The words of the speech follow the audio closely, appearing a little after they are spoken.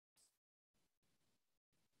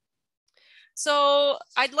So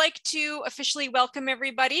I'd like to officially welcome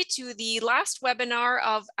everybody to the last webinar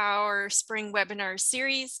of our spring webinar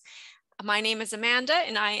series. My name is Amanda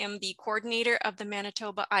and I am the coordinator of the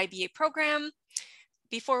Manitoba IBA program.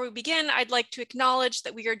 Before we begin, I'd like to acknowledge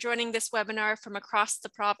that we are joining this webinar from across the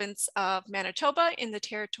province of Manitoba in the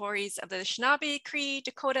territories of the Anishinaabe, Cree,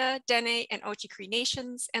 Dakota, Dene, and Oji-Cree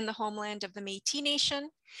nations and the homeland of the Métis Nation.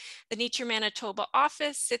 The Nature Manitoba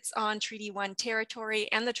office sits on Treaty 1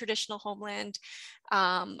 territory and the traditional homeland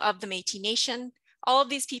of the Métis Nation. All of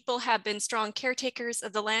these people have been strong caretakers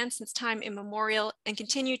of the land since time immemorial and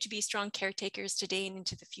continue to be strong caretakers today and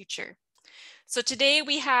into the future. So today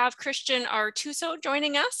we have Christian Artuso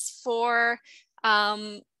joining us for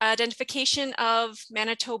identification of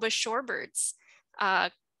Manitoba shorebirds.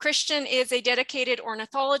 Christian is a dedicated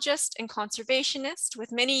ornithologist and conservationist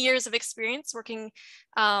with many years of experience working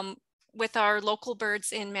with our local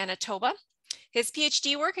birds in Manitoba. His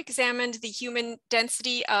PhD work examined the human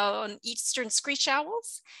density on eastern screech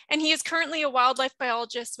owls, and he is currently a wildlife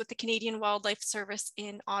biologist with the Canadian Wildlife Service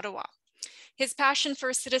in Ottawa. His passion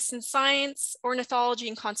for citizen science, ornithology,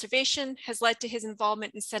 and conservation has led to his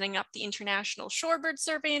involvement in setting up the International Shorebird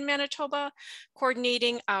Survey in Manitoba,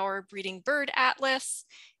 coordinating our breeding bird atlas,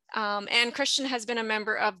 and Christian has been a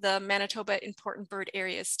member of the Manitoba Important Bird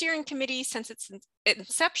Areas Steering Committee since its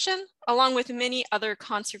inception, along with many other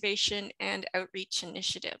conservation and outreach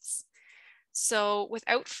initiatives. So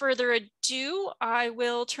without further ado, I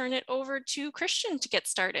will turn it over to Christian to get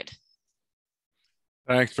started.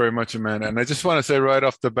 Thanks very much, Amanda. And I just want to say right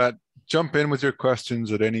off the bat, jump in with your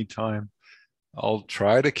questions at any time. I'll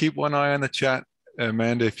try to keep one eye on the chat.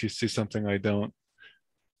 Amanda, if you see something I don't,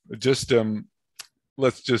 just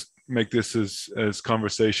let's just make this as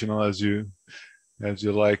conversational as you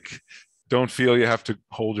like. Don't feel you have to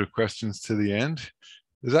hold your questions to the end.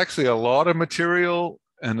 There's actually a lot of material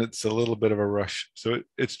and it's a little bit of a rush. So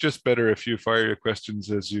it's just better if you fire your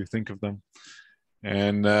questions as you think of them.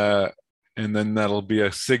 And then that'll be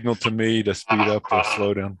a signal to me to speed up or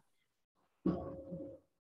slow down.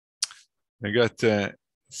 I got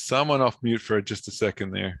someone off mute for just a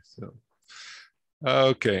second there. So,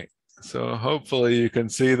 okay, so hopefully you can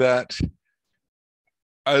see that.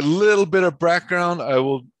 A little bit of background. I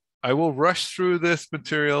will rush through this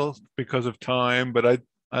material because of time, but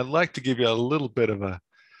I'd like to give you a little bit of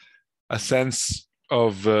a sense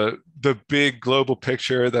of the big global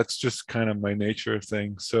picture. That's just kind of my nature of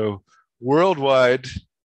things. So worldwide,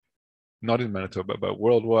 not in Manitoba, but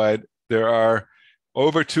worldwide, there are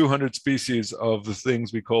over 200 species of the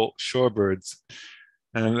things we call shorebirds.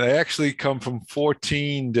 And they actually come from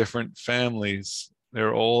 14 different families.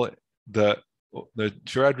 They're all the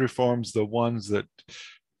Shorebirdiformes, the ones that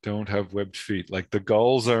don't have webbed feet. Like the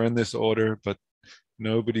gulls are in this order, but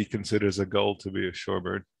nobody considers a gull to be a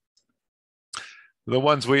shorebird. The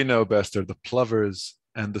ones we know best are the plovers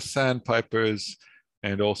and the sandpipers,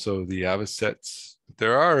 and also the avocets.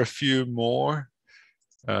 There are a few more.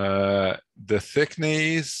 The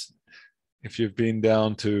thickneys, if you've been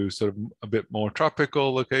down to sort of a bit more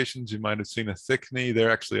tropical locations, you might have seen a thickney. They're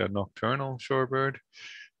actually a nocturnal shorebird.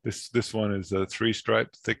 This one is a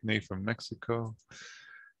three-striped thickney from Mexico.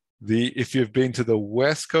 If you've been to the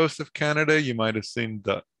west coast of Canada, you might have seen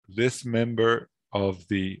this member of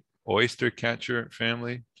the oyster catcher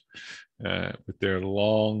family with their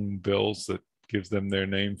long bills that gives them their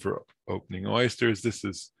name for opening oysters. This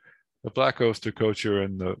is the black oyster catcher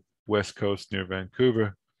in the west coast near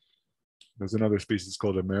Vancouver. There's another species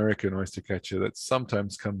called American oyster catcher that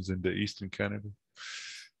sometimes comes into eastern Canada.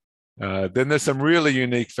 Then there's some really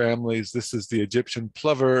unique families. This is the Egyptian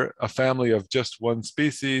plover, a family of just one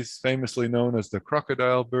species, famously known as the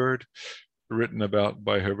crocodile bird, written about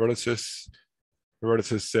by Herodotus.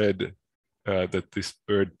 Herodotus said that this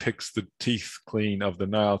bird picks the teeth clean of the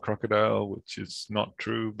Nile crocodile, which is not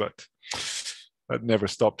true, but that never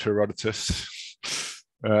stopped Herodotus.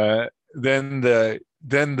 Then the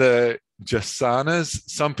jacanas.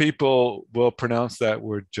 Some people will pronounce that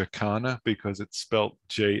word jacana because it's spelled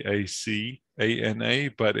Jacana,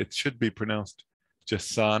 but it should be pronounced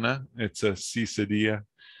jacana. It's a cisadilla,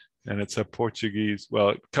 and it's a Portuguese. Well,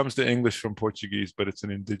 it comes to English from Portuguese, but it's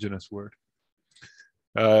an indigenous word.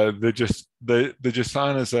 The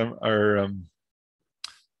jacanas are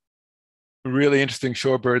really interesting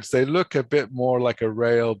shorebirds. They look a bit more like a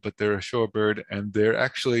rail, but they're a shorebird, and they're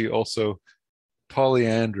actually also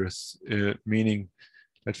polyandrous, meaning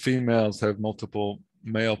that females have multiple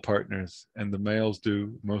male partners, and the males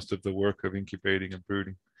do most of the work of incubating and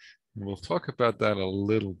brooding. And we'll talk about that a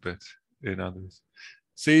little bit in others.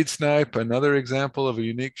 Seed snipe, another example of a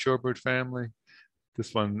unique shorebird family.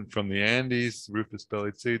 This one from the Andes,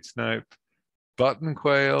 rufous-bellied seed snipe. button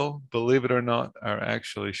quail, believe it or not, are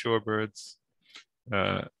actually shorebirds,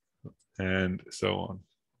 and so on.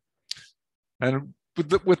 And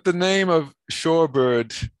with the name of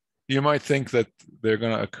shorebird, you might think that they're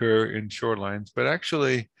going to occur in shorelines, but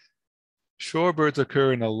actually shorebirds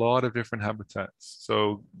occur in a lot of different habitats.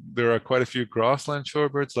 So there are quite a few grassland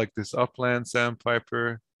shorebirds, like this upland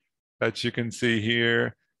sandpiper that you can see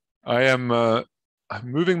here. I'm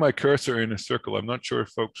moving my cursor in a circle. I'm not sure if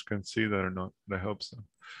folks can see that or not, but I hope so.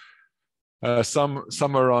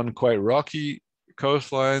 Some are on quite rocky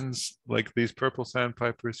coastlines, like these purple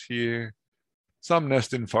sandpipers here. Some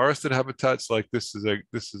nest in forested habitats, like this is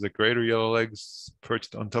a greater yellowlegs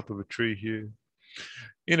perched on top of a tree here.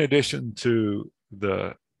 In addition to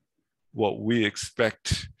what we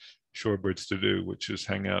expect shorebirds to do, which is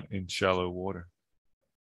hang out in shallow water.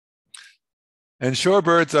 And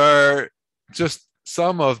shorebirds are just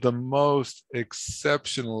some of the most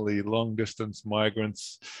exceptionally long distance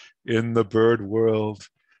migrants in the bird world.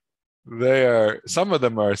 Some of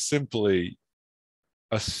them are simply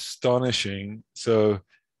astonishing. So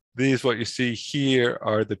what you see here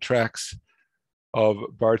are the tracks of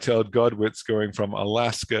bar-tailed godwits going from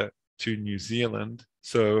Alaska to New Zealand.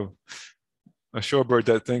 So a shorebird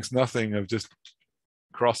that thinks nothing of just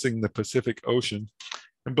crossing the Pacific Ocean.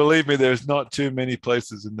 And believe me, there's not too many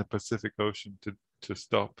places in the Pacific Ocean to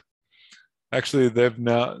stop. Actually,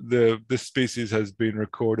 this species has been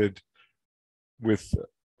recorded with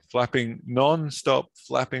non-stop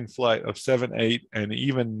flapping flight of 7, 8, and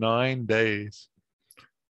even 9 days.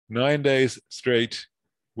 9 days straight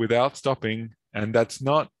without stopping. And that's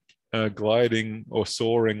not gliding or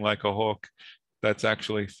soaring like a hawk. That's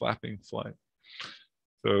actually flapping flight.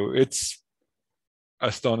 So it's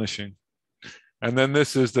astonishing. And then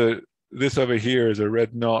this over here is a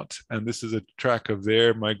red knot, and this is a track of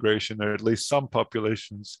their migration, or at least some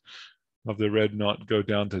populations of the red knot go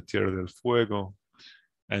down to Tierra del Fuego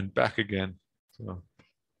and back again. So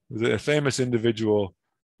there's a famous individual.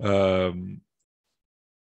 There's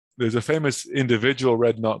a famous individual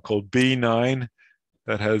red knot called B9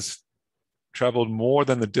 that has traveled more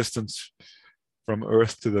than the distance from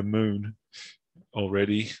Earth to the moon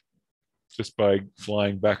already, just by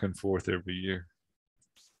flying back and forth every year.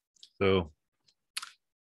 So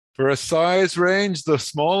for a size range, the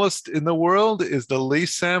smallest in the world is the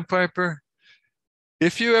least sandpiper.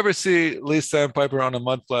 If you ever see least sandpiper on a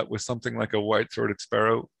mudflat with something like a white-throated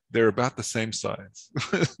sparrow, they're about the same size.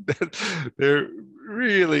 They're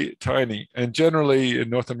really tiny. And generally in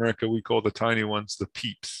North America, we call the tiny ones the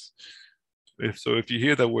peeps. If you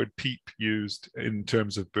hear the word peep used in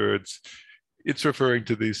terms of birds, it's referring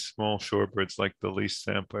to these small shorebirds like the least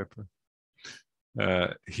sandpiper.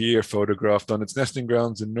 Here photographed on its nesting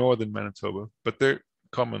grounds in northern Manitoba, but they're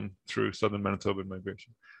common through southern Manitoba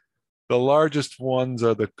migration. The largest ones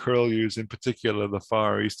are the curlews, in particular the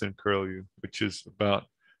far eastern curlew, which is about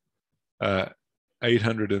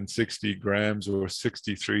 860 grams or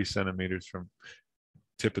 63 centimeters from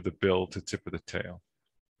tip of the bill to tip of the tail.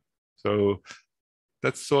 So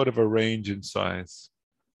that's sort of a range in size.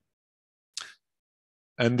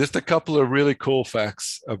 And just a couple of really cool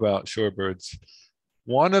facts about shorebirds.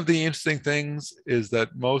 One of the interesting things is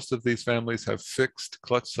that most of these families have fixed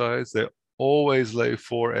clutch size. They always lay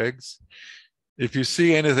 4 eggs. If you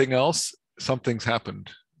see anything else, something's happened.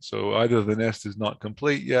 So either the nest is not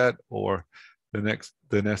complete yet, or the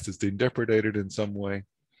nest is depredated in some way.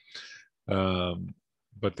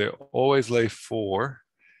 But they always lay 4.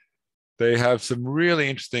 They have some really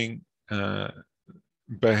interesting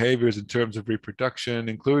behaviors in terms of reproduction,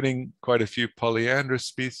 including quite a few polyandrous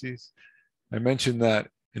species. I mentioned that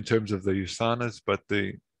in terms of the Usanas, but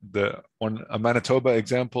a Manitoba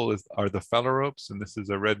example are the phalaropes, and this is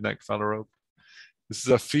a redneck phalarope. This is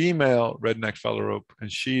a female redneck phalarope,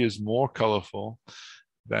 and she is more colorful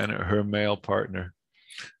than her male partner.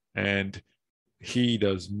 And he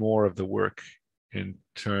does more of the work in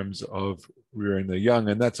terms of rearing the young.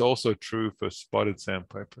 And that's also true for spotted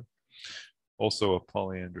sandpiper, also a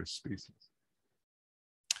polyandrous species.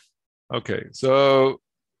 Okay, so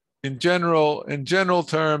in general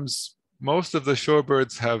terms, most of the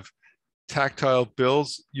shorebirds have tactile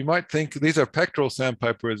bills. You might think these are pectoral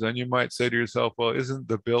sandpipers, and you might say to yourself, well, isn't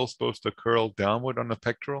the bill supposed to curl downward on the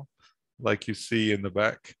pectoral like you see in the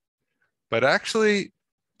back? But actually,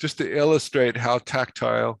 just to illustrate how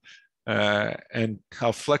tactile and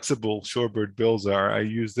how flexible shorebird bills are, I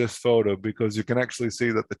use this photo because you can actually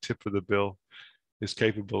see that the tip of the bill is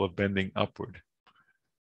capable of bending upward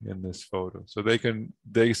in this photo. So they can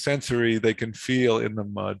feel in the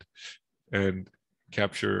mud and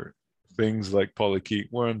capture things like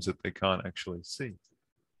polychaete worms that they can't actually see.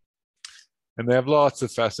 And they have lots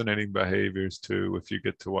of fascinating behaviors too, if you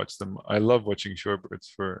get to watch them. I love watching shorebirds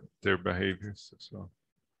for their behaviors.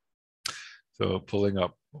 So pulling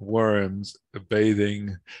up worms,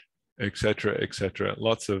 bathing, etc., etc.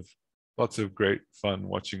 Lots of great fun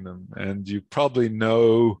watching them. And you probably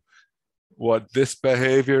know what this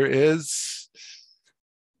behavior is.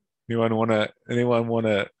 Anyone want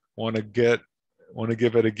to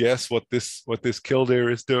give it a guess what this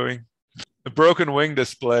killdeer is doing? The broken wing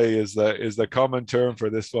display is the common term for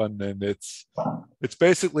this one, and it's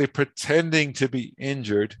basically pretending to be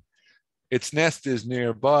injured. Its nest is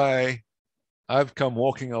nearby. I've come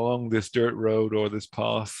walking along this dirt road or this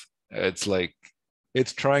path. It's like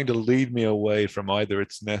it's trying to lead me away from either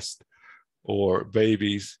its nest or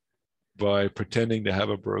babies by pretending to have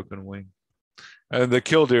a broken wing. And the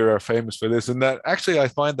killdeer are famous for this. And that actually, I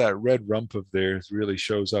find that red rump of theirs really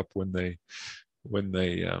shows up when they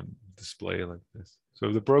display like this.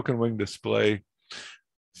 So the broken wing display,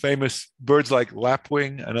 famous birds like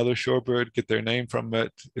lapwing, another shorebird, get their name from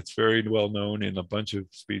it. It's very well known in a bunch of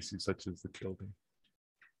species such as the killdeer.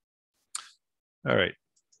 All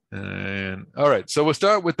right. So we'll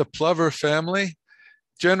start with the plover family.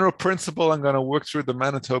 General principle, I'm going to work through the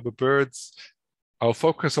Manitoba birds. I'll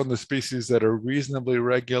focus on the species that are reasonably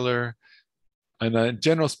regular. And in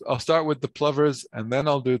general, I'll start with the plovers, and then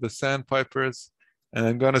I'll do the sandpipers. And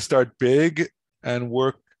I'm going to start big and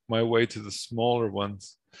work my way to the smaller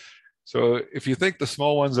ones. So if you think the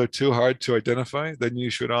small ones are too hard to identify, then you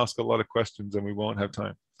should ask a lot of questions and we won't have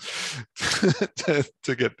time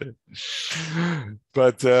to get there.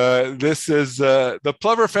 But this is, the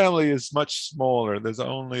plover family is much smaller. There's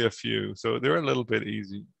only a few, so they're a little bit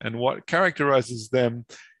easy. And what characterizes them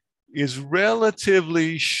is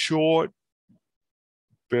relatively short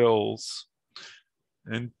bills,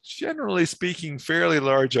 and generally speaking, fairly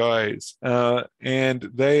large eyes. And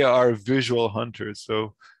they are visual hunters.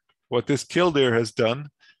 So what this killdeer has done,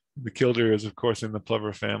 the killdeer is of course in the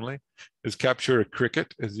plover family, is capture a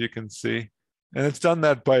cricket, as you can see. And it's done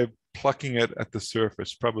that by plucking it at the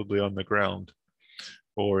surface, probably on the ground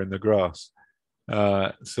or in the grass.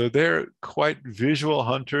 So they're quite visual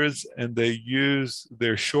hunters, and they use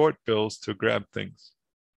their short bills to grab things.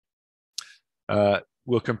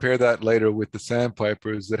 We'll compare that later with the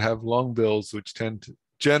sandpipers that have long bills, which tend to,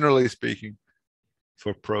 generally speaking,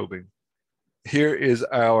 for probing. Here is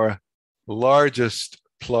our largest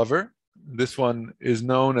plover. This one is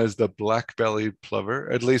known as the black-bellied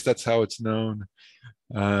plover. At least that's how it's known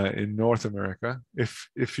in North America.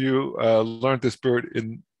 If you learned this bird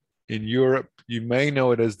in Europe, you may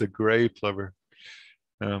know it as the gray plover.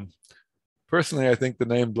 Personally, I think the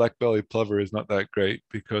name black-bellied plover is not that great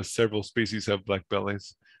because several species have black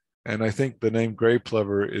bellies. And I think the name gray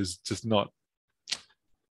plover is just not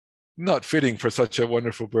fitting for such a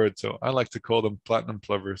wonderful bird. So I like to call them platinum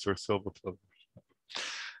plovers or silver plovers.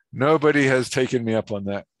 Nobody has taken me up on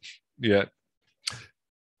that yet.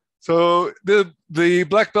 So the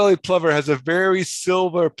black-bellied plover has a very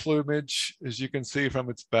silver plumage, as you can see from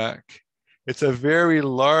its back. It's a very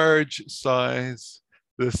large size,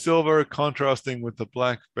 the silver contrasting with the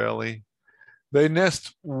black belly. They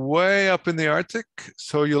nest way up in the Arctic,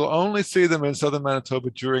 so you'll only see them in southern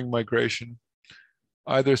Manitoba during migration,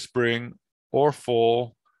 either spring or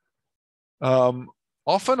fall.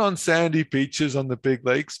 Often on sandy beaches on the big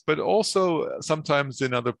lakes, but also sometimes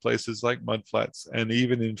in other places like mudflats and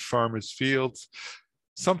even in farmers' fields.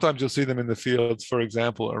 Sometimes you'll see them in the fields, for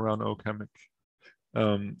example, around oak hammock.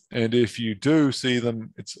 And if you do see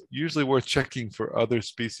them, it's usually worth checking for other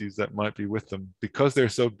species that might be with them. Because they're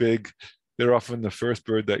so big, they're often the first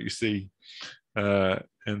bird that you see.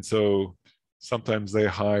 And so sometimes they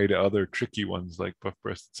hide other tricky ones like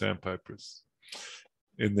buff-breasted sandpipers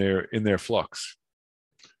in their flocks.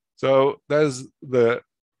 So that's the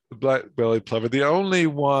black-bellied plover. The only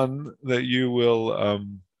one that you will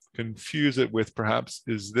confuse it with perhaps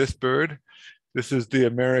is this bird. This is the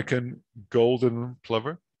American golden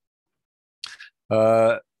plover.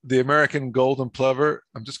 The American golden plover,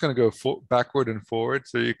 I'm just going to go backward and forward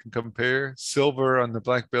so you can compare silver on the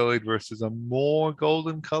black-bellied versus a more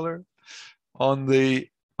golden color on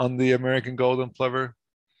the American golden plover.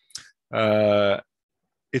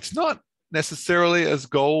 It's not necessarily as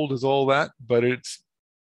gold as all that, but it's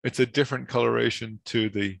a different coloration to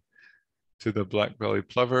the black-bellied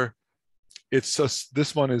plover. It's just,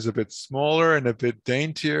 this one is a bit smaller and a bit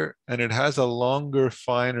daintier, and it has a longer,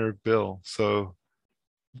 finer bill. So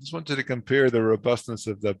I just wanted to compare the robustness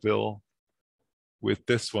of the bill with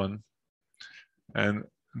this one. And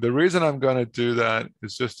the reason I'm going to do that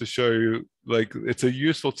is just to show you, like, it's a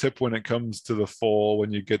useful tip when it comes to the fall,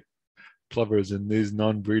 when you get plovers in these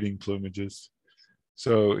non-breeding plumages.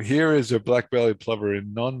 So here is your black-bellied plover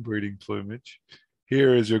in non-breeding plumage.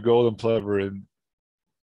 Here is your golden plover in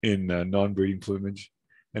non-breeding plumage.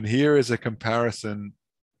 And here is a comparison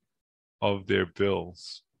of their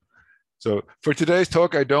bills. So for today's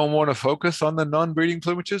talk, I don't want to focus on the non-breeding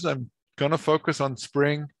plumages. I'm going to focus on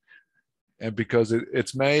spring, and because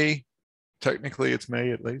it's May, technically it's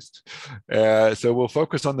May at least. So we'll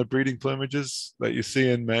focus on the breeding plumages that you see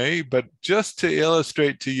in May, but just to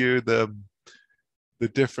illustrate to you the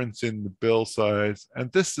difference in the bill size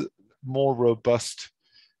and this more robust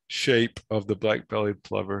shape of the black-bellied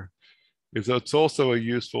plover, is it's also a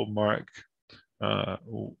useful mark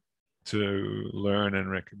to learn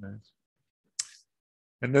and recognize.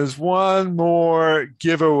 And there's one more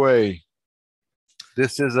giveaway.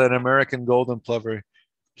 This is an American golden plover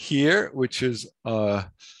here, which is, I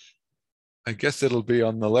guess it'll be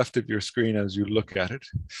on the left of your screen as you look at it.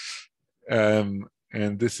 And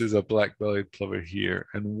this is a black-bellied plover here.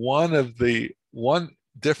 And one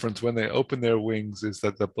difference when they open their wings is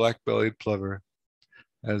that the black-bellied plover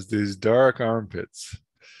has these dark armpits.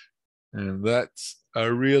 And that's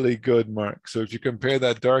a really good mark. So if you compare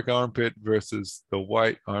that dark armpit versus the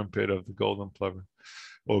white armpit of the golden plover,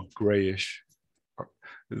 or grayish,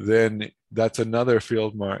 then that's another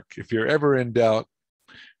field mark. If you're ever in doubt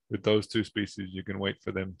with those two species, you can wait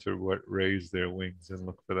for them to raise their wings and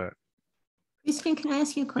look for that. Christian, can I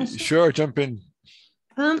ask you a question? Sure, jump in.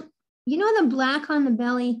 You know the black on the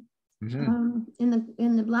belly, Mm-hmm.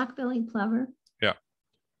 in the black-bellied plover? Yeah.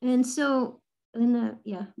 And so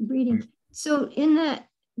breeding. So in the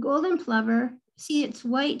golden plover, see it's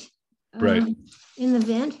white Right. in the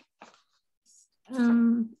vent.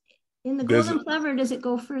 In the golden plover, does it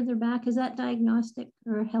go further back? Is that diagnostic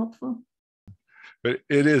or helpful? But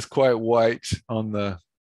it is quite white on the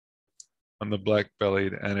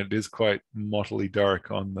black-bellied, and it is quite mottily dark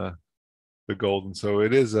on the golden. So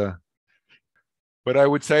it is but I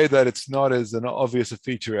would say that it's not as an obvious a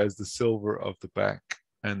feature as the silver of the back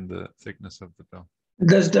and the thickness of the bill.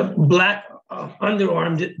 Does the black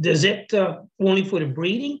underarm, does it only for the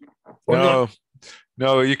breeding? Or No, not?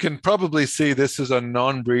 no, you can probably see this is a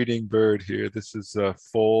non-breeding bird here. This is a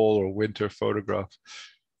fall or winter photograph.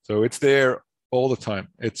 So it's there all the time.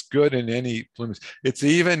 It's good in any plumage. It's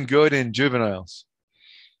even good in juveniles.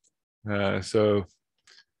 So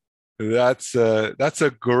that's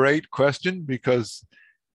a great question, because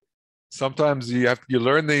sometimes you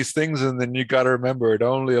learn these things and then you got to remember it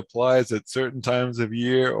only applies at certain times of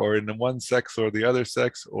year, or in one sex or the other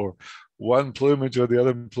sex, or one plumage or the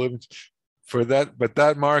other plumage for that. But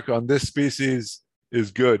that mark on this species is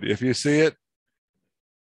good. If you see it,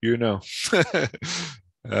 you know.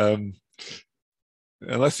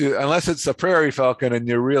 Unless it's a prairie falcon and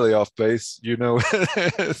you're really off base, you know.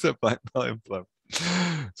 It's a black-bellied plover.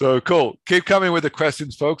 So cool. Keep coming with the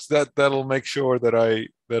questions, folks. That'll make sure that I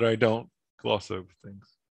don't gloss over things.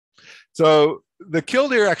 So the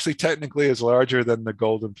killdeer actually technically is larger than the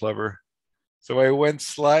golden plover. So I went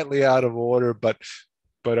slightly out of order, but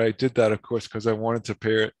I did that, of course, because I wanted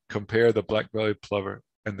to compare the black-bellied plover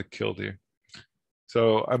and the killdeer.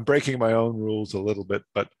 So I'm breaking my own rules a little bit,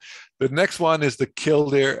 but the next one is the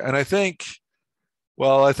killdeer. And I think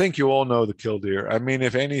you all know the killdeer. I mean,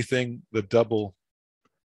 if anything, the double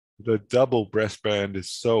breastband is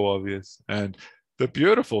so obvious. And the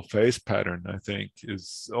beautiful face pattern, I think,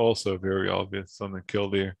 is also very obvious on the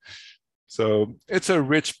killdeer. So it's a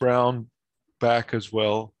rich brown back as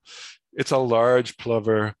well. It's a large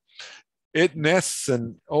plover. It nests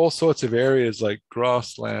in all sorts of areas like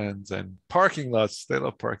grasslands and parking lots. They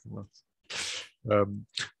love parking lots.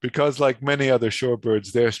 Because like many other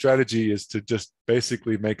shorebirds, their strategy is to just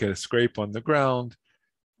basically make a scrape on the ground.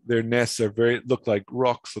 Their nests are look like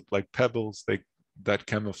rocks, look like pebbles. That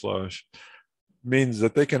camouflage means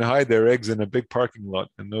that they can hide their eggs in a big parking lot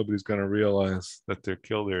and nobody's going to realize that they're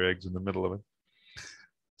killdeer eggs in the middle of it.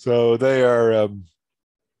 So they are,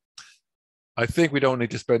 I think we don't need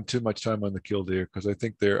to spend too much time on the killdeer because I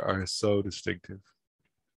think they are so distinctive.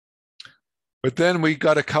 But then we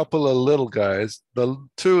got a couple of little guys. The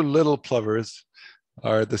two little plovers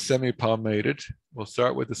are the semi-palmated. We'll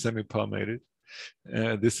start with the semi-palmated.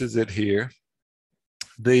 This is it here.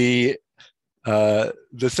 The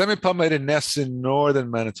semi-palmated nests in northern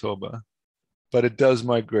Manitoba, but it does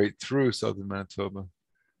migrate through southern Manitoba.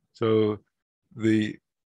 So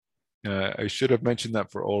I should have mentioned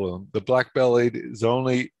that for all of them. The black-bellied is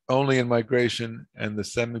only in migration, and the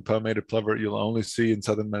semi-palmated plover you'll only see in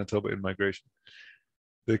southern Manitoba in migration.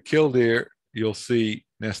 The killdeer you'll see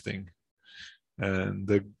nesting, and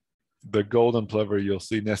the golden plover you'll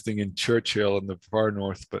see nesting in Churchill in the far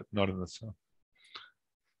north, but not in the south.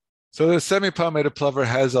 So the semi-palmated plover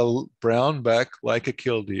has a brown back like a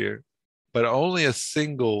killdeer, but only a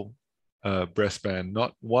single breastband,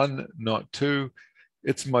 not one, not two.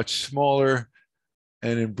 It's much smaller,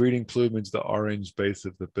 and in breeding plumage, the orange base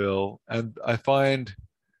of the bill. And I find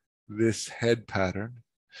this head pattern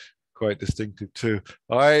quite distinctive too.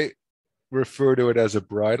 I refer to it as a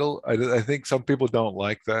bridle. I think some people don't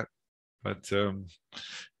like that, but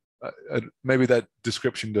maybe that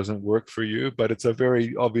description doesn't work for you, but it's a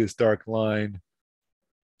very obvious dark line,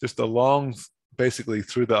 just along basically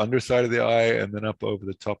through the underside of the eye and then up over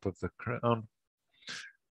the top of the crown.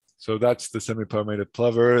 So that's the semi-palmated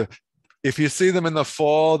plover. If you see them in the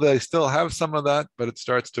fall, they still have some of that, but it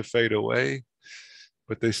starts to fade away.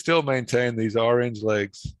 But they still maintain these orange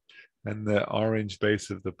legs and the orange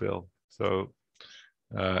base of the bill. So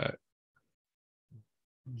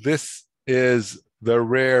this is the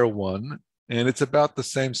rare one, and it's about the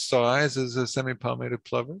same size as a semi-palmated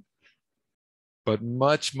plover, but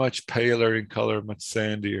much, much paler in color, much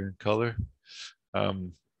sandier in color.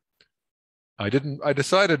 I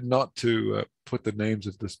decided not to put the names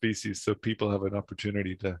of the species so people have an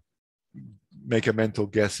opportunity to make a mental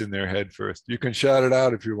guess in their head first. You can shout it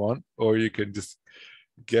out if you want, or you can just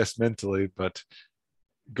guess mentally, but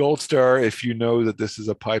gold star if you know that this is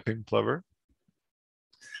a piping plover.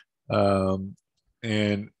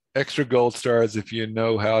 And extra gold stars if you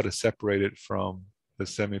know how to separate it from the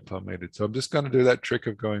semi-palmated. So I'm just going to do that trick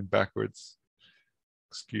of going backwards.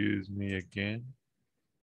 Excuse me again.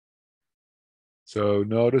 So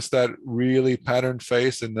notice that really patterned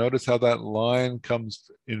face, and notice how that line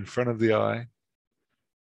comes in front of the eye.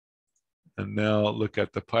 And now look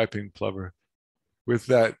at the piping plover with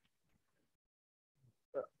that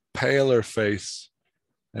paler face,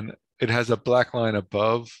 and it has a black line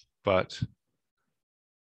above, but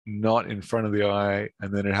not in front of the eye,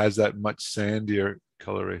 and then it has that much sandier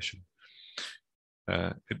coloration.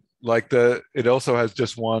 It also has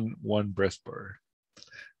just one breast bar.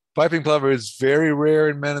 Piping plover is very rare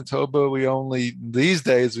in Manitoba. These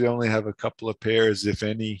days we only have a couple of pairs, if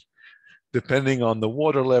any, depending on the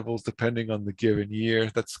water levels, depending on the given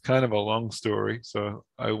year. That's kind of a long story, so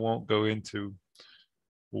I won't go into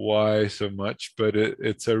why so much, but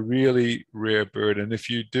it's a really rare bird. And if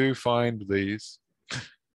you do find these,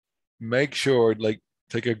 make sure,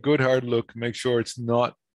 take a good hard look, make sure it's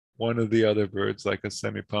not one of the other birds, like a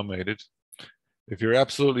semi-palmated. If you're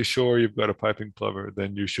absolutely sure you've got a piping plover,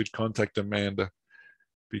 then you should contact Amanda,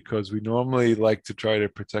 because we normally like to try to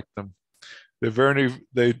protect them.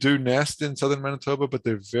 They do nest in southern Manitoba, but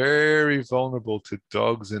they're very vulnerable to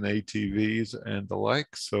dogs and ATVs and the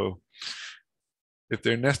like. So if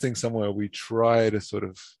they're nesting somewhere, we try to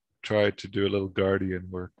do a little guardian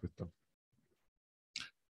work with them.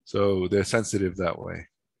 So they're sensitive that way.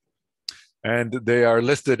 And they are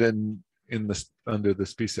listed under the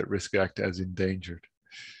Species at Risk Act as endangered.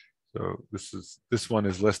 So this one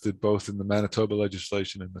is listed both in the Manitoba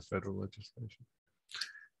legislation and the federal legislation.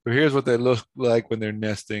 So here's what they look like when they're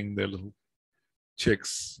nesting their little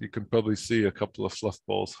chicks. You can probably see a couple of fluff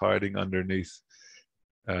balls hiding underneath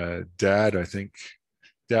dad, I think,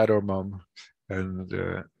 dad or mom, and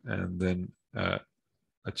then a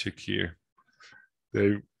chick here.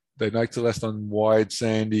 They like to nest on wide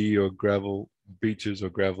sandy or gravel beaches or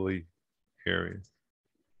gravelly areas.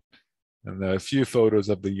 And a few photos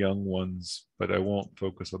of the young ones, but I won't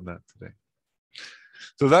focus on that today.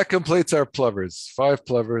 So that completes our plovers. 5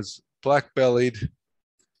 plovers: black-bellied,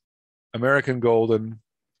 American golden,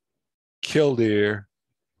 killdeer,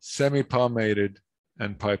 semi-palmated,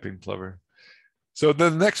 and piping plover. So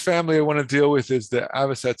the next family I want to deal with is the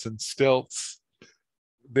avocets and stilts.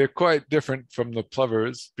 They're quite different from the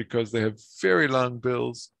plovers because they have very long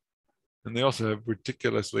bills, and they also have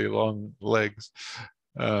ridiculously long legs,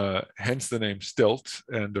 hence the name stilt.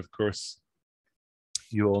 And of course,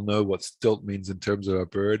 you all know what stilt means in terms of a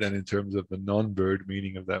bird and in terms of the non-bird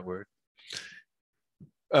meaning of that word.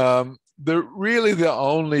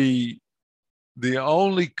 The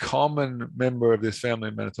only common member of this family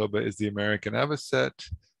in Manitoba is the American avocet.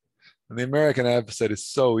 And the American avocet is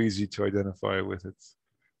so easy to identify with its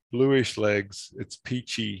bluish legs, its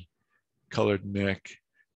peachy colored neck,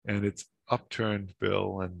 and its upturned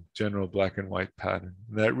bill and general black and white pattern,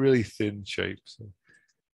 and that really thin shape. So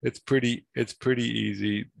it's pretty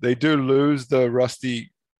easy. They do lose the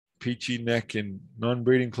rusty peachy neck in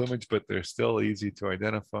non-breeding plumage, but they're still easy to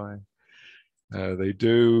identify.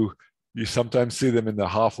 You sometimes see them in the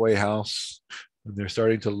halfway house, and they're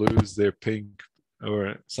starting to lose their pink,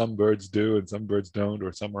 or some birds do and some birds don't,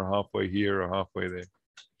 or some are halfway here or halfway there.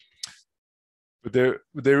 But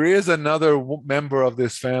there is another member of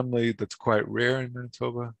this family that's quite rare in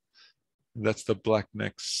Manitoba. And that's the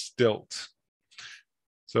black-necked stilt.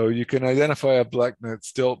 So you can identify a black-necked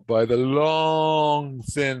stilt by the long,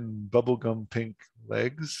 thin, bubblegum pink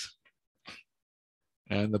legs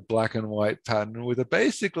and the black and white pattern with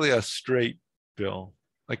basically a straight bill.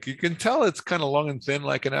 Like you can tell it's kind of long and thin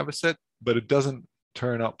like an avocet, but it doesn't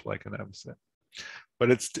turn up like an avocet. But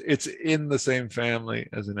it's in the same family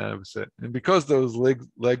as an avocet. And because those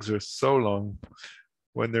legs are so long,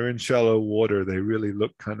 when they're in shallow water, they really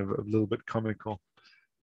look kind of a little bit comical,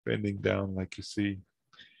 bending down like you see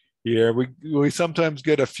here. We sometimes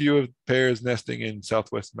get a few pairs nesting in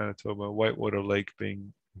southwest Manitoba, Whitewater Lake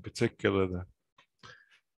being in particular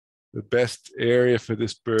the best area for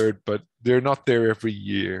this bird, but they're not there every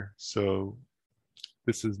year. So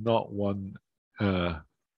this is not one you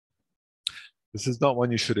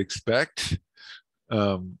should expect.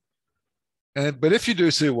 But if you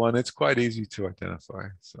do see one, it's quite easy to identify.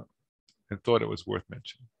 So I thought it was worth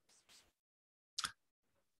mentioning.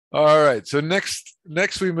 All right, so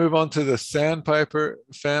next we move on to the sandpiper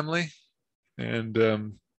family. And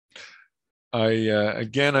I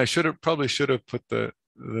probably should have put the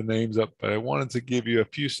names up, but I wanted to give you a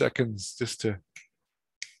few seconds just to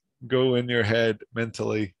go in your head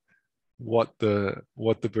mentally what the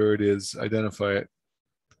bird is, identify it.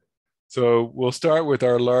 So we'll start with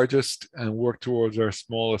our largest and work towards our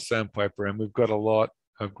smallest sandpiper, and we've got a lot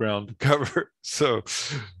of ground to cover. So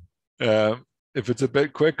if it's a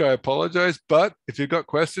bit quick, I apologize, but if you've got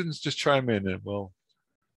questions, just chime in and we'll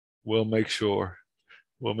make sure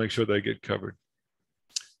they get covered.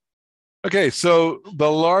 Okay, so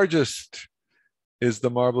the largest is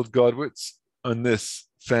the marbled godwits on this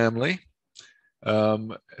family.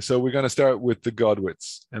 So we're going to start with the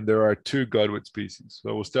godwits, and there are two godwit species.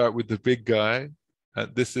 So we'll start with the big guy.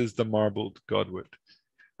 This is the marbled godwit.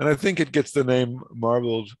 And I think it gets the name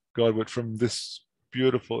marbled godwit from this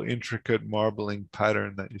beautiful, intricate marbling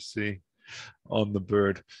pattern that you see on the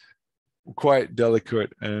bird. Quite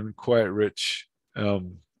delicate and quite rich.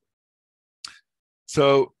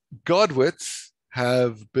 So godwits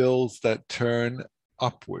have bills that turn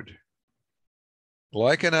upward,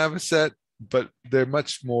 like an avocet, but they're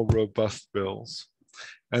much more robust bills.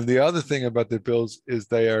 And the other thing about their bills is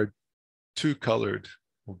they are two-colored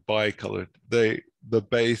or bicolored. The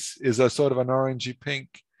base is a sort of an orangey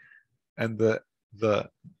pink, and the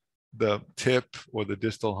tip or the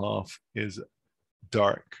distal half is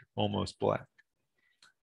dark, almost black.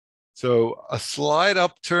 So a slight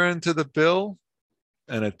upturn to the bill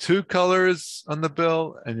and a two colors on the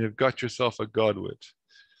bill, and you've got yourself a godwit.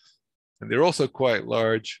 And they're also quite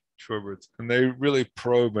large shorebirds, and they really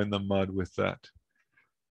probe in the mud with that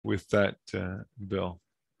bill.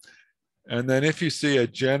 And then if you see a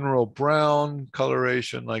general brown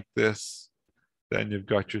coloration like this, then you've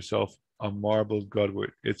got yourself a marbled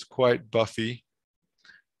godwit. It's quite buffy.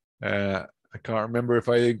 I can't remember if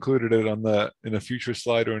I included it in a future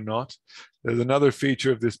slide or not. There's another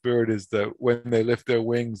feature of this bird is that when they lift their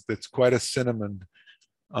wings, it's quite a cinnamon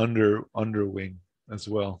underwing as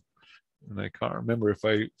well. And I can't remember if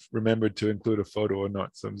I remembered to include a photo or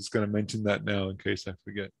not. So I'm just going to mention that now in case I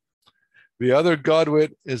forget. The other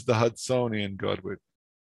godwit is the Hudsonian godwit.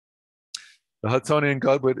 The Hudsonian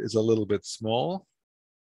godwit is a little bit small.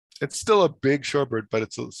 It's still a big shorebird, but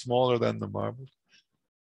it's smaller than the marbled.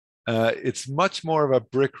 It's much more of a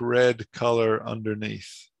brick red color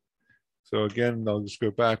underneath. So again, I'll just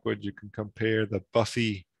go backward. You can compare the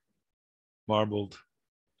buffy marbled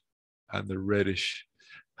and the reddish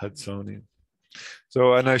Hudsonian.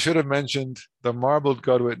 So, and I should have mentioned the marbled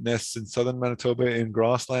godwit nests in southern Manitoba in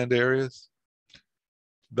grassland areas.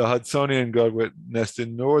 The Hudsonian godwit nests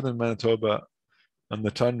in northern Manitoba on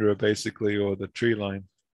the tundra, basically, or the tree line.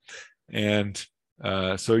 And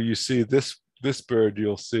so you see this bird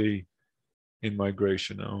you'll see in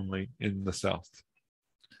migration only in the south,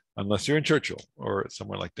 unless you're in Churchill or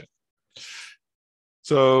somewhere like that.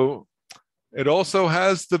 So it also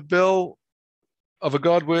has the bill of a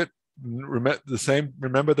godwit.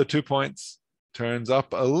 Remember the 2 points, turns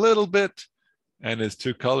up a little bit and is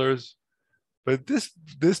two colors. But this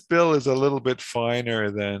bill is a little bit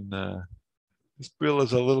finer than the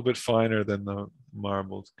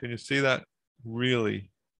marbled. Can you see that?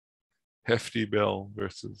 Really hefty bill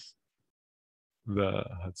versus the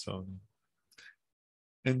Hudsonian.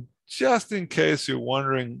 And just in case you're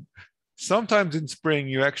wondering, sometimes in spring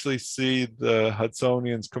you actually see the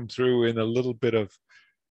Hudsonians come through in a little bit of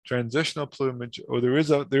transitional plumage, or there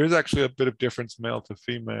is actually a bit of difference male to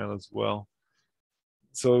female as well.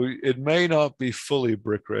 So it may not be fully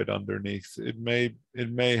brick red underneath. It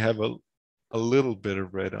may have a little bit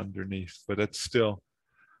of red underneath, but it's still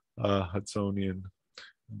Hudsonian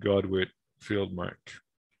Godwit field mark.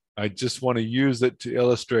 I just want to use it to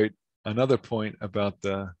illustrate another point about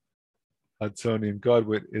the Hudsonian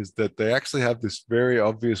Godwit, is that they actually have this very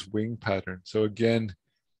obvious wing pattern. So again,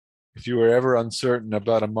 if you were ever uncertain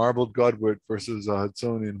about a marbled Godwit versus a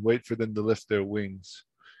Hudsonian, wait for them to lift their wings.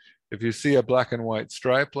 If you see a black and white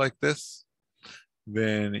stripe like this,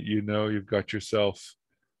 then you know you've got yourself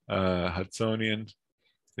Hudsonian.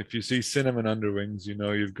 If you see cinnamon underwings, you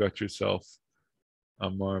know you've got yourself a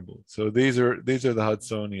marbled. So these are the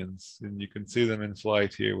Hudsonians, and you can see them in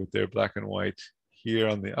flight here with their black and white here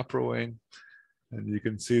on the upper wing, and you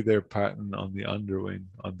can see their pattern on the underwing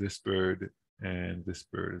on this bird and this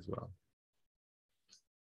bird as well.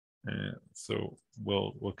 And so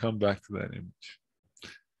we'll come back to that image.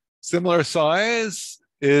 Similar size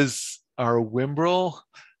is our whimbrel.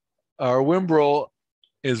 Our whimbrel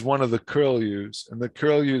is one of the curlews, and the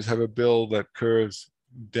curlews have a bill that curves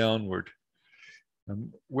downward.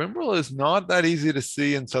 Whimbrel is not that easy to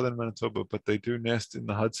see in southern Manitoba, but they do nest in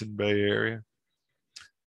the Hudson Bay area.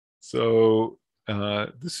 So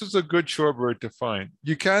this is a good shorebird to find.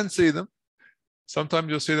 You can see them. Sometimes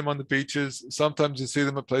you'll see them on the beaches. Sometimes you see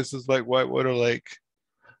them at places like Whitewater Lake.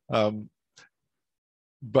 But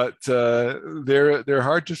they're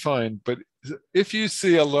hard to find. But if you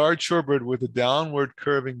see a large shorebird with a downward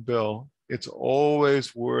curving bill, it's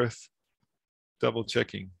always worth double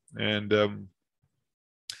checking. And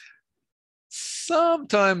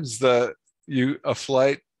sometimes a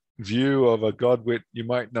flight view of a Godwit, you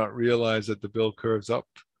might not realize that the bill curves up.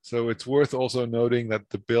 So it's worth also noting that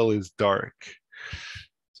the bill is dark.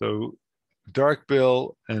 So dark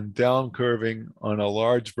bill and down curving on a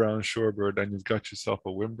large brown shorebird, and you've got yourself a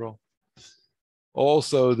whimbrel.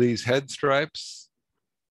 Also, these head stripes,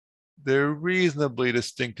 they're reasonably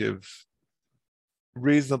distinctive.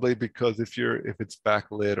 Reasonably, because if it's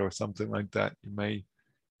backlit or something like that, you may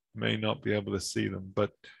not be able to see them.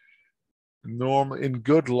 But in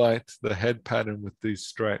good light, the head pattern with these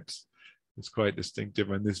stripes is quite distinctive,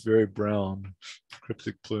 and this very brown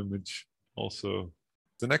cryptic plumage also.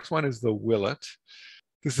 The next one is the willet.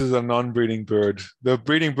 This is a non-breeding bird. The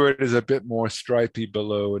breeding bird is a bit more stripy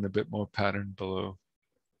below and a bit more patterned below.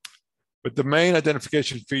 But the main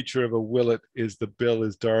identification feature of a willet is the bill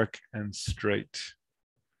is dark and straight.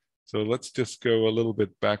 So let's just go a little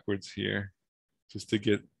bit backwards here, just to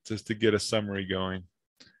get a summary going.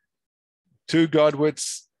 Two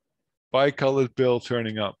Godwits, bicolored bill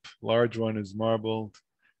turning up. Large one is marbled.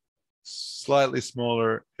 Slightly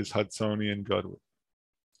smaller is Hudsonian Godwit.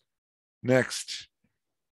 Next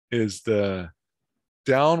is the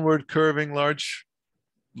downward curving large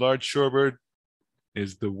shorebird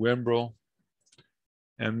is the whimbrel.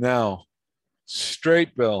 And now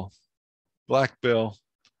straight bill, black bill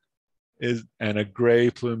and a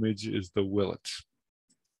gray plumage is the willet.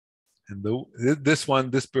 And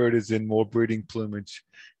this bird is in more breeding plumage.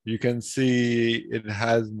 You can see it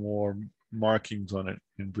has more markings on it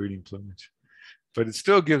in breeding plumage, but it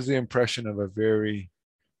still gives the impression of a very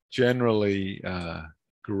generally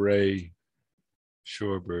gray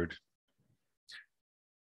shorebird.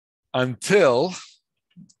 Until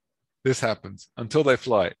this happens, until they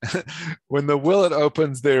fly. When the willet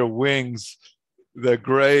opens their wings, the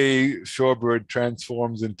gray shorebird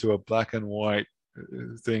transforms into a black and white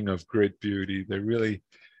thing of great beauty.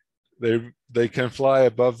 They can fly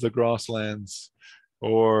above the grasslands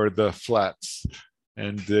or the flats,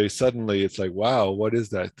 and it's like, wow, what is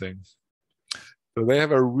that thing? So they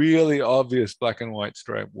have a really obvious black and white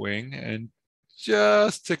striped wing. And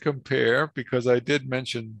just to compare, because I did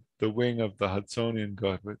mention the wing of the Hudsonian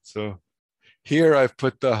Godwit, so here I've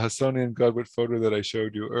put the Hudsonian Godwit photo that I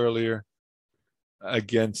showed you earlier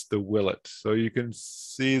against the willet. So you can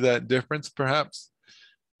see that difference perhaps.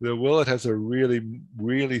 The willet has a really,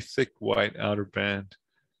 really thick white outer band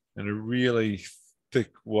and a really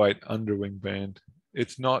thick white underwing band.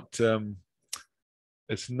 It's not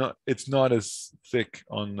as thick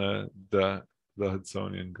on the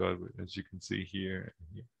Hudsonian Godwit as you can see here.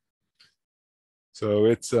 So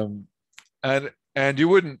it's and you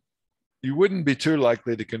wouldn't be too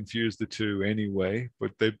likely to confuse the two anyway,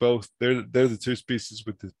 but they're the two species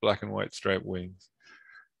with the black and white striped wings.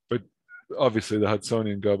 But obviously the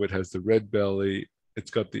Hudsonian Godwit has the red belly.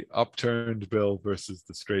 It's got the upturned bill versus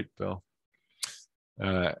the straight bill,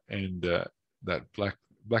 and that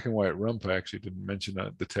black and white rump. I actually didn't mention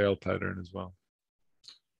that, the tail pattern as well.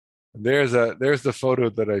 And there's the photo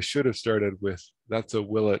that I should have started with. That's a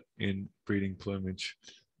willet in breeding plumage.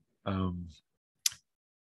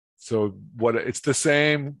 So it's the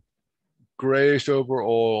same grayish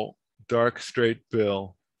overall dark straight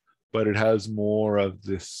bill, but it has more of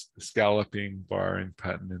this scalloping barring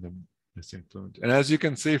pattern in the missing plumage. And as you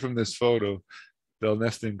can see from this photo, they'll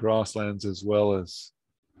nest in grasslands as well as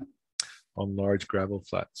on large gravel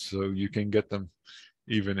flats. So you can get them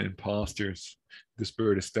even in pastures. This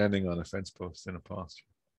bird is standing on a fence post in a pasture.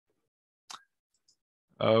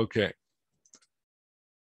 Okay.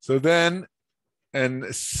 So then,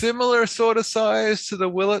 and similar sort of size to the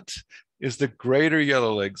willet is the greater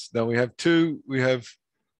yellowlegs. Now we have two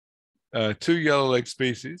yellowleg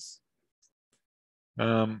species.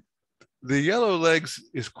 The yellow legs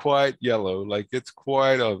is quite yellow, like it's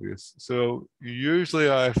quite obvious. So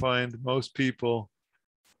usually I find most people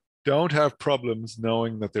don't have problems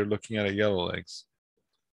knowing that they're looking at a yellow legs.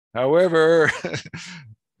 However,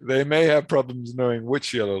 they may have problems knowing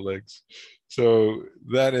which yellow legs. So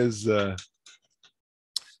that is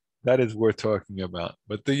worth talking about.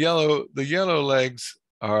 But the yellow legs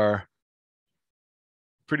are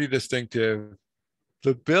pretty distinctive.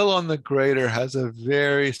 The bill on the greater has a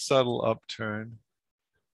very subtle upturn,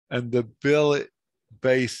 and the bill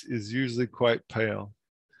base is usually quite pale.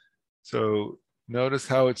 So notice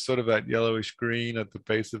how it's sort of that yellowish green at the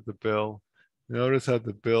base of the bill. Notice how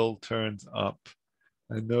the bill turns up,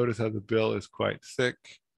 and notice how the bill is quite thick.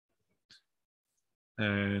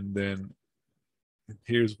 And then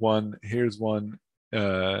here's one in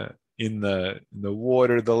the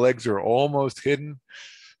water. The legs are almost hidden,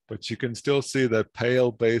 but you can still see the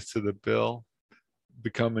pale base of the bill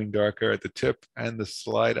becoming darker at the tip and the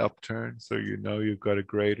slight upturn. So you know you've got a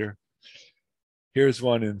greater. Here's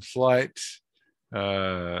one in flight.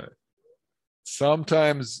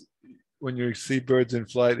 Sometimes when you see birds in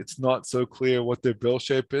flight, it's not so clear what their bill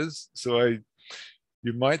shape is. So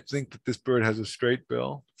you might think that this bird has a straight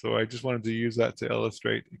bill. So I just wanted to use that to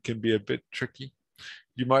illustrate. It can be a bit tricky.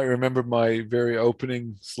 You might remember my very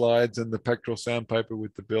opening slides and the pectoral sandpiper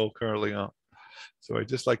with the bill curling up. So I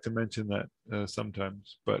just like to mention that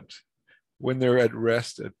sometimes, but when they're at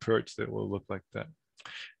rest, at perch, they will look like that.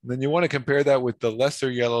 And then you want to compare that with the lesser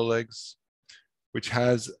yellowlegs, which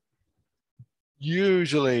has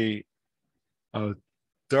usually a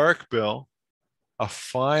dark bill, a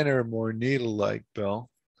finer, more needle-like bill,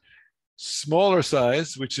 smaller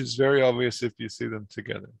size, which is very obvious if you see them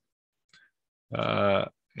together.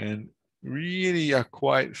 And really a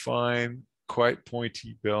quite fine, quite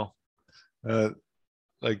pointy bill. Like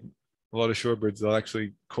a lot of shorebirds, they'll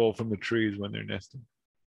actually call from the trees when they're nesting.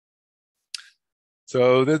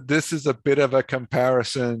 So this is a bit of a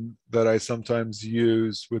comparison that I sometimes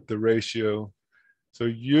use with the ratio. So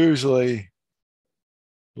usually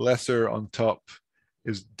lesser on top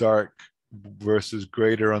is dark versus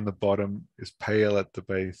greater on the bottom is pale at the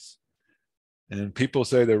base. And people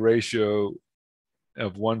say the ratio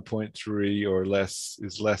of 1.3 or less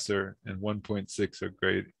is lesser and 1.6 or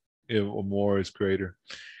greater or more is greater.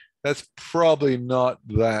 That's probably not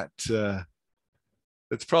that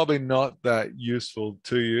useful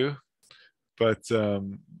to you, but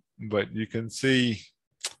you can see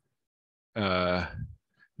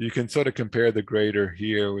you can sort of compare the greater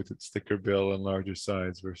here with its thicker bill and larger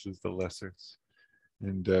size versus the lessers.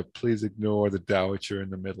 And please ignore the dowitcher in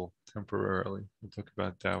the middle temporarily. We'll talk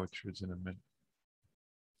about dowitchers in a minute.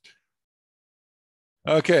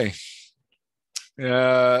 Okay.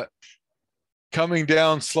 Coming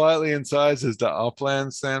down slightly in size is the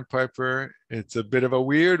upland sandpiper. It's a bit of a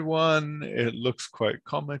weird one. It looks quite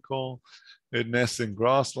comical. It nests in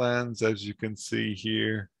grasslands, as you can see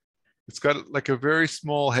here. It's got like a very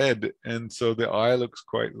small head, and so the eye looks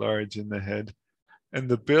quite large in the head. And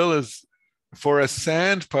the bill is, for a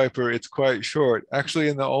sandpiper, it's quite short. Actually,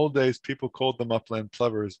 in the old days, people called them upland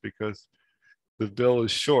plovers because the bill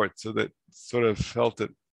is short, so that sort of felt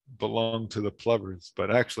it belonged to the plovers,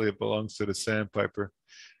 but actually it belongs to the sandpiper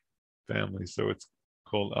family, so it's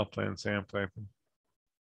called upland sandpiper.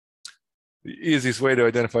 The easiest way to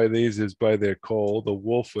identify these is by their call, the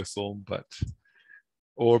wolf whistle,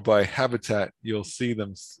 or by habitat. You'll see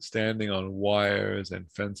them standing on wires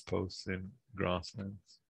and fence posts in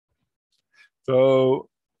grasslands. So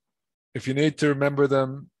if you need to remember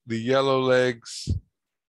them, the yellow legs,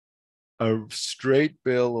 a straight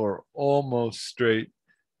bill or almost straight,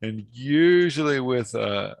 and usually with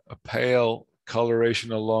a pale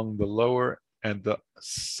coloration along the lower and the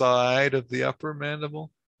side of the upper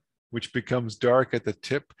mandible, which becomes dark at the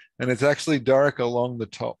tip, and it's actually dark along the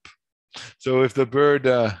top. So if the bird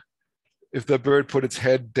put its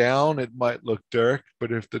head down, it might look dark,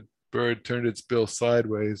 but if the bird turned its bill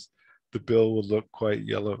sideways, the bill would look quite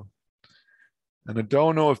yellow. And I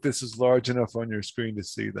don't know if this is large enough on your screen to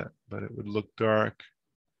see that, but it would look dark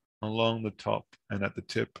along the top and at the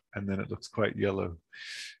tip, and then it looks quite yellow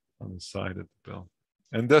on the side of the bill.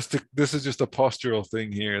 And this is just a postural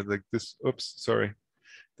thing here. Like this, oops, sorry.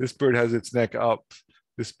 This bird has its neck up.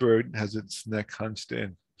 This bird has its neck hunched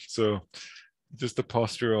in. So just a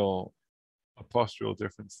postural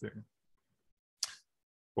difference there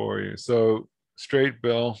for you. So straight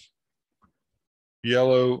bill,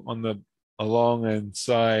 yellow on the along and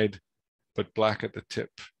side, but black at the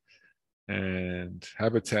tip. And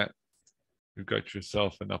habitat, you've got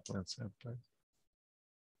yourself an upland sandpiper.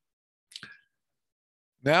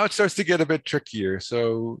 Now it starts to get a bit trickier.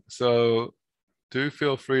 So do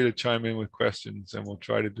feel free to chime in with questions, and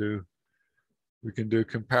we can do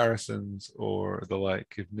comparisons or the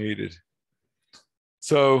like if needed.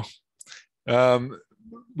 So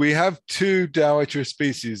we have two dowitcher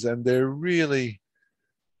species, and they're really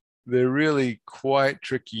quite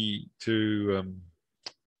tricky to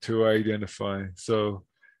identify. So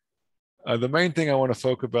the main thing I want to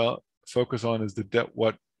focus on is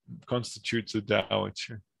what constitutes a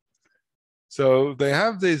dowitcher. So they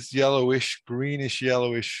have these yellowish, greenish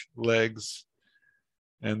yellowish legs,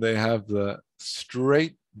 and they have the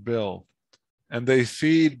straight bill, and they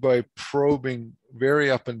feed by probing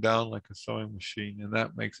very up and down like a sewing machine, and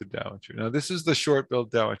that makes a dowitcher. Now this is the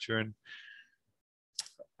short-billed dowitcher, and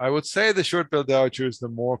I would say the short-billed dowitcher is the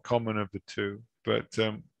more common of the two, but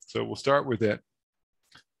so we'll start with it.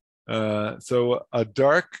 So a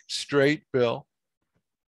dark straight bill.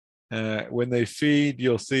 When they feed,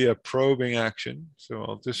 you'll see a probing action. So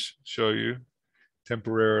I'll just show you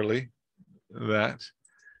temporarily that.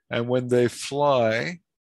 And when they fly,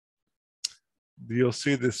 you'll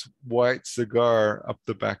see this white cigar up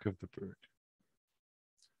the back of the bird.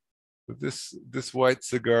 So this white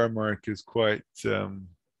cigar mark is quite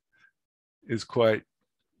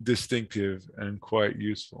distinctive and quite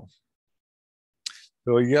useful.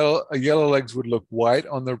 So a yellow legs would look white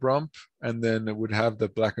on the rump, and then it would have the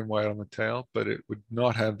black and white on the tail, but it would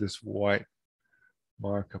not have this white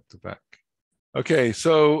mark up the back. Okay,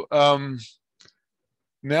 so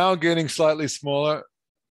now getting slightly smaller,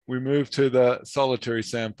 we move to the solitary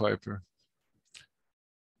sandpiper.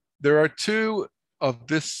 There are two of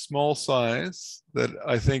this small size that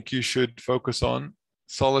I think you should focus on: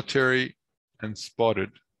 solitary and spotted.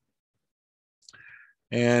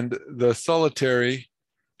 And the solitary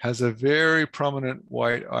has a very prominent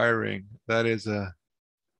white eye ring. That is a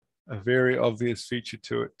very obvious feature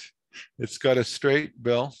to it. It's got a straight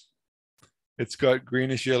bill. It's got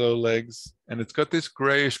greenish yellow legs, and it's got this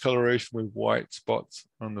grayish coloration with white spots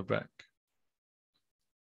on the back.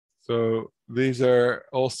 So these are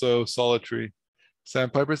also solitary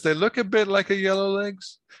sandpipers. They look a bit like a yellow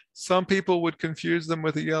legs. Some people would confuse them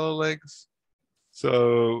with a yellow legs.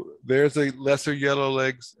 So there's a lesser yellow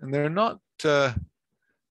legs, and they're not,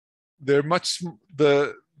 they're much,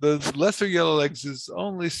 the lesser yellow legs is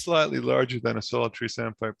only slightly larger than a solitary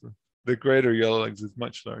sandpiper. The greater yellow legs is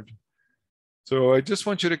much larger. So I just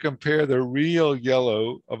want you to compare the real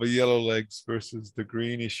yellow of a yellow legs versus the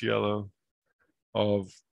greenish yellow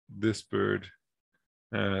of this bird,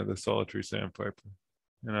 the solitary sandpiper.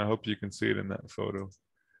 And I hope you can see it in that photo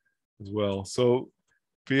as well. So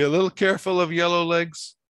be a little careful of yellow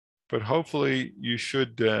legs, but hopefully you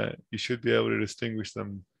should be able to distinguish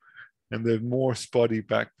them. And the more spotty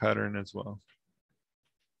back pattern as well.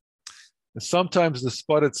 And sometimes the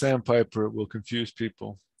spotted sandpiper will confuse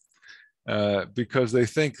people because they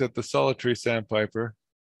think that the solitary sandpiper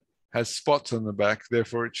has spots on the back,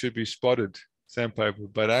 therefore it should be spotted sandpiper.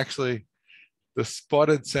 But actually, the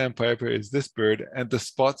spotted sandpiper is this bird, and the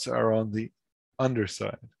spots are on the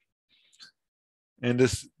underside. And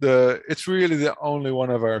it's really the only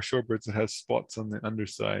one of our shorebirds that has spots on the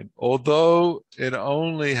underside, although it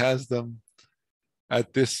only has them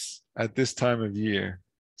at this time of year.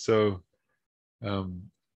 So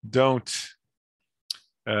don't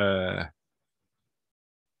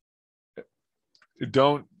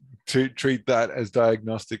treat that as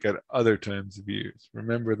diagnostic at other times of years.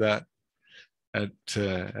 Remember that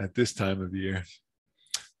at this time of year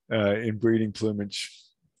in breeding plumage.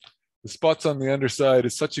 The spots on the underside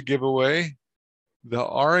is such a giveaway. The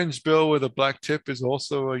orange bill with a black tip is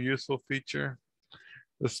also a useful feature.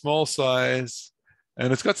 The small size,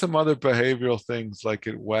 and it's got some other behavioral things like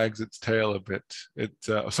it wags its tail a bit.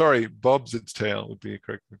 Bobs its tail would be a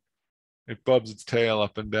correct word. It bobs its tail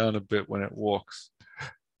up and down a bit when it walks.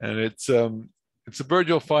 And it's a bird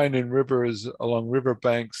you'll find in rivers, along river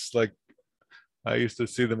banks. Like I used to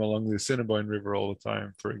see them along the Assiniboine River all the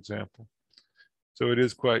time, for example. So it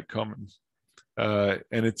is quite common. And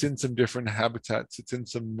it's in some different habitats. It's in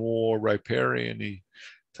some more riparian-y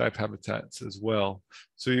type habitats as well.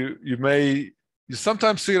 So you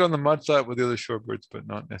sometimes see it on the mudflat with the other shorebirds, but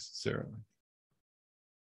not necessarily.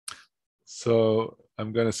 So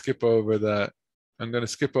I'm going to skip over that. I'm going to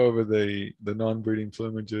skip over the non-breeding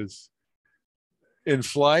plumages. In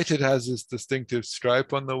flight, it has this distinctive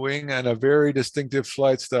stripe on the wing and a very distinctive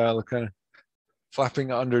flight style, kind of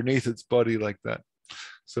flapping underneath its body like that.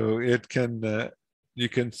 So it can, you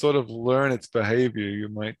can sort of learn its behavior. You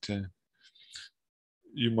might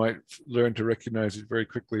learn to recognize it very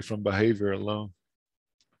quickly from behavior alone.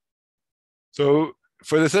 So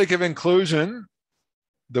for the sake of inclusion,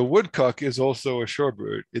 the woodcock is also a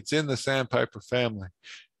shorebird. It's in the sandpiper family.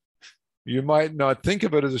 You might not think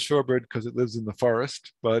of it as a shorebird because it lives in the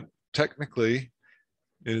forest, but technically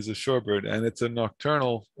it is a shorebird, and it's a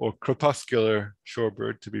nocturnal or crepuscular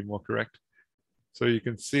shorebird, to be more correct. So you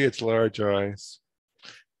can see its large eyes.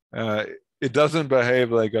 It doesn't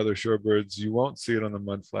behave like other shorebirds. You won't see it on the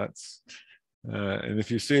mudflats. And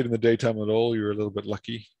if you see it in the daytime at all, you're a little bit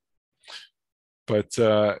lucky. But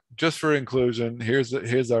just for inclusion,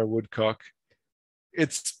 here's our woodcock.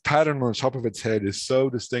 Its pattern on the top of its head is so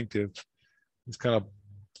distinctive. It's kind of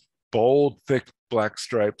bold, thick black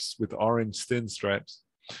stripes with orange thin stripes.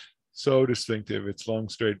 So distinctive. Its long,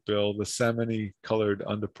 straight bill, the salmon-y colored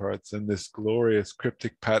underparts, and this glorious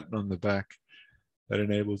cryptic pattern on the back that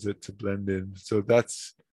enables it to blend in. So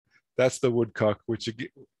that's the woodcock, which is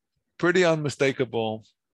pretty unmistakable,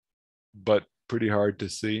 but pretty hard to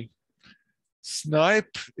see.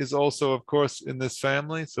 Snipe is also, of course, in this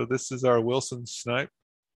family. So this is our Wilson snipe.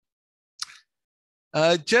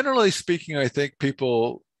 Generally speaking, I think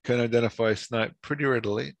people can identify snipe pretty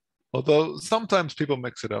readily, although sometimes people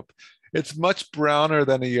mix it up. It's much browner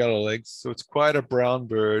than a yellowlegs, so it's quite a brown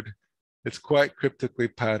bird. It's quite cryptically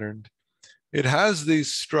patterned. It has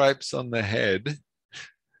these stripes on the head.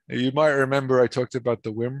 You might remember I talked about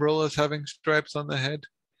the whimbrel as having stripes on the head,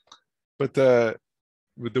 but the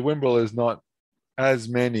whimbrel is not as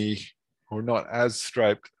many or not as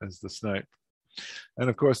striped as the snipe. And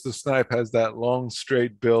of course, the snipe has that long,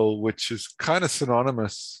 straight bill, which is kind of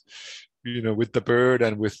synonymous, with the bird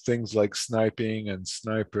and with things like sniping and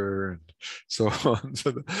sniper and so on.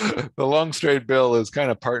 So the long, straight bill is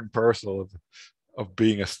kind of part and parcel of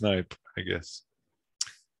being a snipe, I guess.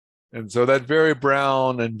 And so that very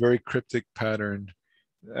brown and very cryptic pattern.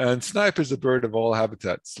 And snipe is a bird of all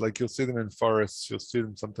habitats. Like you'll see them in forests, you'll see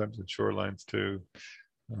them sometimes in shorelines too.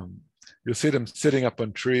 You'll see them sitting up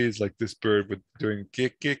on trees like this bird with doing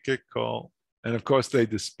kick, kick, kick call. And of course they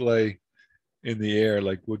display in the air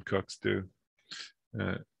like woodcocks do.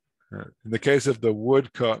 In the case of the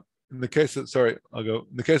woodcock, in the case of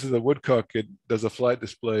the woodcock, it does a flight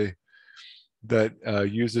display that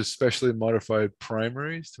uses specially modified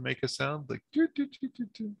primaries to make a sound like doo, doo, doo, doo,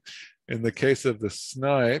 doo. In the case of the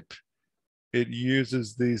snipe, it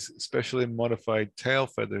uses these specially modified tail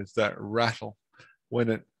feathers that rattle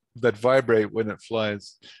that vibrate when it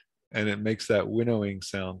flies, and it makes that winnowing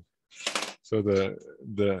sound. So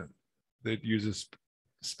it uses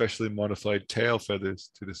specially modified tail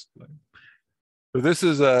feathers to display. So this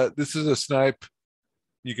is a snipe.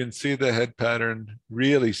 You can see the head pattern,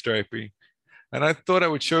 really stripy. And I thought I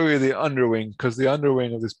would show you the underwing, because the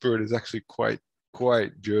underwing of this bird is actually quite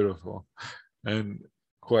beautiful and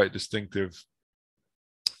quite distinctive.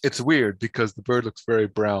 It's weird because the bird looks very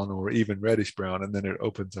brown or even reddish brown, and then it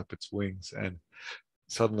opens up its wings and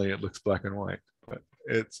suddenly it looks black and white. But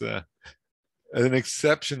it's an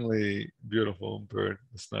exceptionally beautiful bird,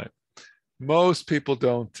 the snipe. Most people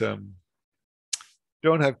don't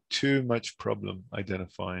have too much problem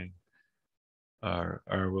identifying our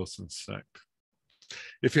Wilson snipe.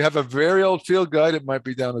 If you have a very old field guide, it might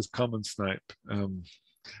be down as common snipe.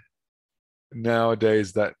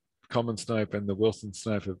 Nowadays, that common snipe and the Wilson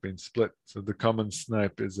snipe have been split. So the common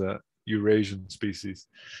snipe is a Eurasian species,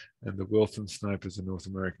 and the Wilson snipe is a North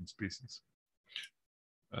American species.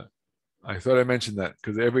 I thought I mentioned that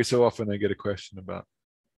because every so often I get a question about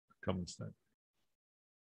common snipe.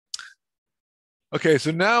 Okay,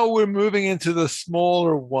 so now we're moving into the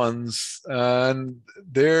smaller ones, and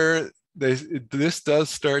this does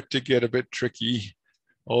start to get a bit tricky,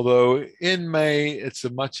 although in May it's a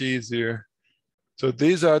much easier. So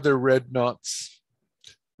these are the red knots.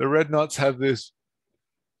 The red knots have this,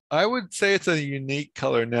 I would say it's a unique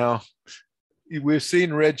color. Now, we've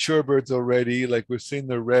seen red shorebirds already, like we've seen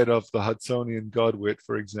the red of the Hudsonian godwit,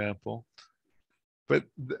 for example. But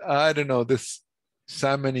I don't know, this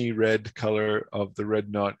salmon-y red color of the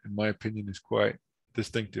red knot, in my opinion, is quite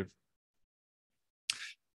distinctive.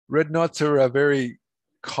 Red knots are a very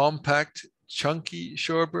compact, chunky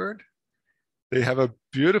shorebird. They have a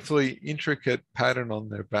beautifully intricate pattern on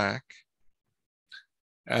their back.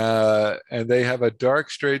 And they have a dark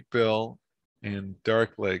straight bill and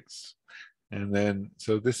dark legs. And then,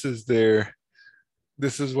 so this is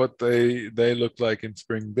what they look like in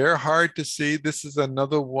spring. They're hard to see. This is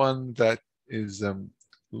another one that is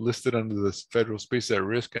listed under the Federal Species at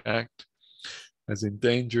Risk Act as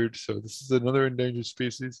endangered. So this is another endangered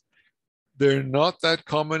species. They're not that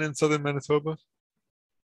common in southern Manitoba,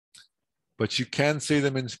 but you can see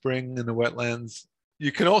them in spring in the wetlands.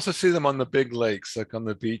 You can also see them on the big lakes, like on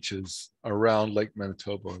the beaches around Lake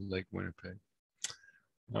Manitoba and Lake Winnipeg.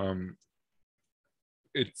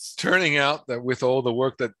 It's turning out that with all the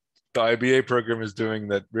work that the IBA program is doing,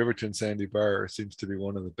 that Riverton Sandy Bar seems to be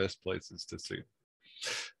one of the best places to see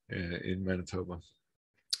in Manitoba.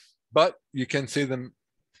 But you can see them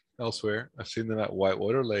elsewhere. I've seen them at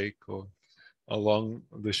Whitewater Lake or along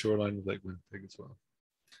the shoreline of Lake Winnipeg as well.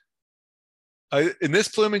 In this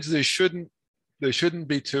plumage, they shouldn't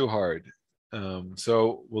be too hard.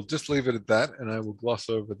 So we'll just leave it at that, and I will gloss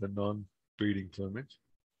over the non-breeding plumage.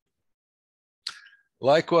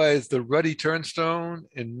 Likewise, the ruddy turnstone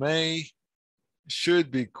in May should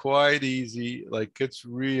be quite easy. Like, it's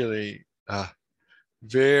really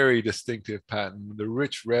very distinctive pattern. The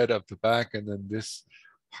rich red up the back, and then this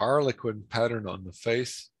harlequin pattern on the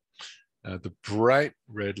face, the bright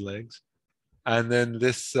red legs, and then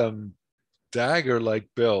this dagger-like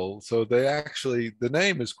bill. So they actually, the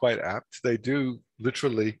name is quite apt. They do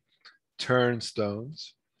literally turn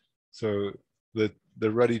stones. So the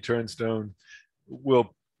ruddy turnstone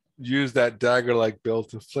will use that dagger-like bill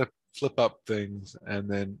to flip up things and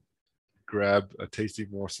then grab a tasty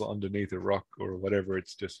morsel underneath a rock or whatever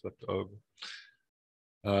it's just flipped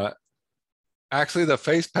over. Actually, the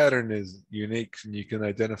face pattern is unique, and you can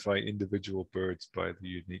identify individual birds by the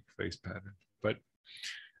unique face pattern. But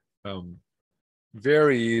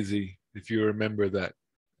very easy if you remember that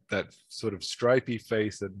sort of stripy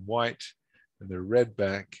face and white, and the red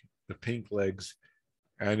back, the pink legs,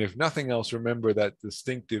 and if nothing else, remember that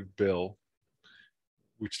distinctive bill,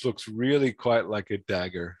 which looks really quite like a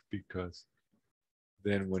dagger, because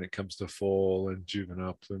then when it comes to fall and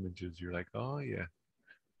juvenile plumages, you're like, oh yeah,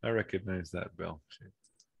 I recognize that bill.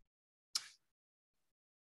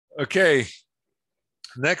 Okay,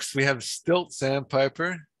 next we have stilt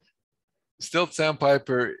sandpiper. Stilt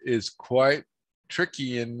sandpiper is quite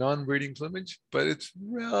tricky in non-breeding plumage, but it's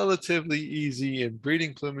relatively easy in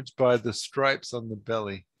breeding plumage by the stripes on the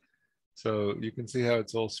belly. So you can see how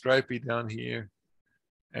it's all stripy down here,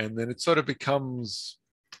 and then it sort of becomes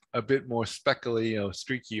a bit more speckly,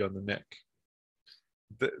 streaky on the neck.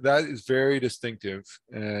 That is very distinctive.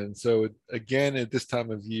 And so again, at this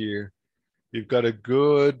time of year, you've got a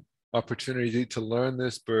good opportunity to learn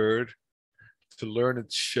this bird, to learn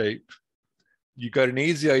its shape. You got an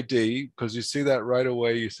easy ID because you see that right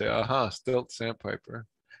away. You say, aha, stilt sandpiper.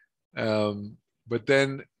 But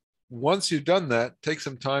then once you've done that, take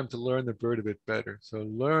some time to learn the bird a bit better. So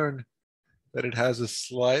learn that it has a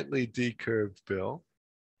slightly decurved bill.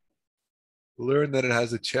 Learn that it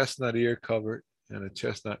has a chestnut ear cover and a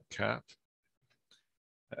chestnut cap.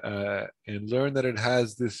 And learn that it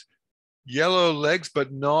has this yellow legs,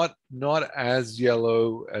 but not as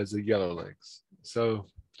yellow as the yellow legs. So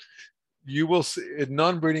you will see in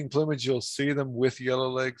non-breeding plumage, you'll see them with yellow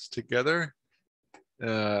legs together.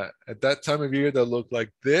 At that time of year, they'll look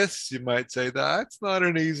like this. You might say that's not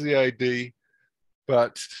an easy ID,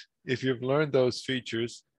 but if you've learned those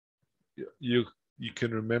features, you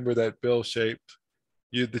can remember that bill shape.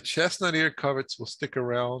 The chestnut ear coverts will stick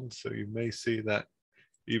around, so you may see that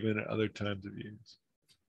even at other times of years.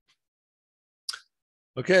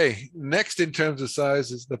 Okay, next in terms of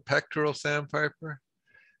size is the pectoral sandpiper.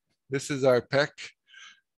 This is our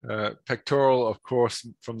pectoral, of course,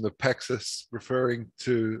 from the pexus, referring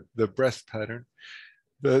to the breast pattern.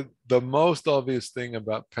 The most obvious thing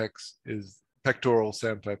about pectoral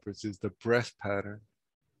sandpipers is the breast pattern.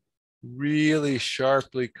 Really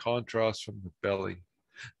sharply contrasts from the belly.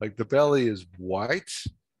 Like the belly is white,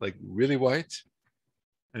 like really white,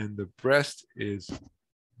 and the breast is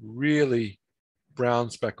really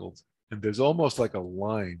brown speckled. And there's almost like a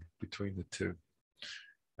line between the two.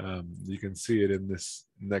 You can see it in this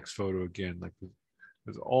next photo again, like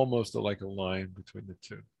there's almost like a line between the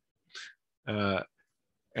two.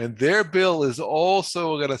 And their bill is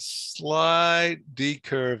also got a slight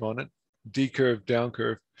decurve on it, decurve,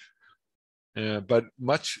 downcurve, but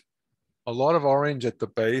a lot of orange at the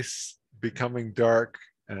base, becoming dark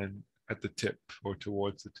and at the tip or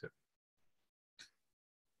towards the tip.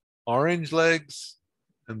 Orange legs,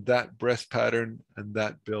 and that breast pattern and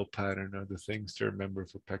that bill pattern are the things to remember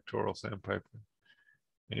for pectoral sandpiper.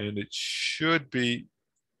 And it should be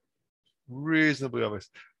reasonably obvious.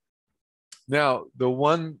 Now, the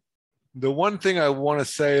one thing I want to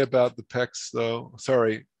say about the pecs, though,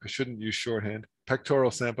 sorry, I shouldn't use shorthand,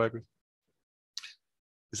 pectoral sandpipers,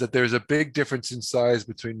 is that there's a big difference in size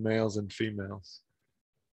between males and females.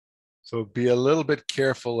 So be a little bit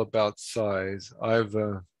careful about size. I've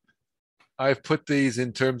put these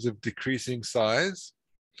in terms of decreasing size,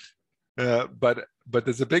 but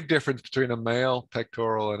there's a big difference between a male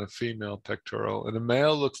pectoral and a female pectoral. And a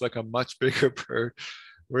male looks like a much bigger bird,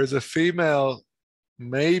 whereas a female,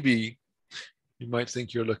 maybe you might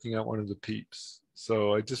think you're looking at one of the peeps.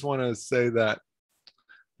 So I just want to say that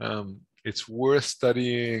it's worth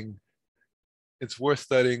studying. It's worth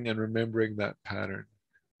studying and remembering that pattern.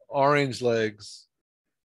 Orange legs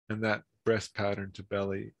and that breast pattern to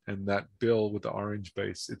belly and that bill with the orange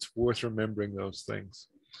base. It's worth remembering those things.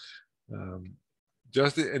 And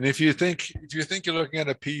if you think you're looking at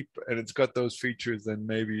a peep and it's got those features, then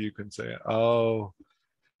maybe you can say, oh,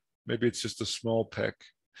 maybe it's just a small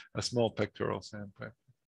pectoral sandpiper.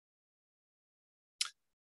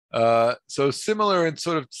 So similar in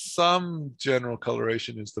sort of some general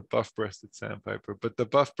coloration is the buff-breasted sandpiper, but the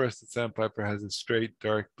buff-breasted sandpiper has a straight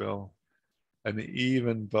dark bill and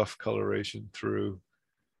even buff coloration through.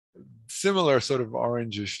 Similar sort of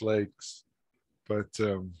orangish legs, but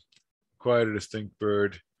quite a distinct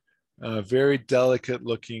bird. Very delicate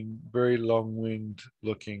looking, very long-winged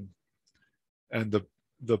looking, and the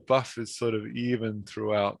buff is sort of even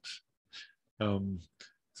throughout.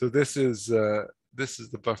 So this is the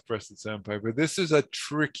buff-breasted sandpiper. This is a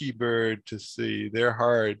tricky bird to see. They're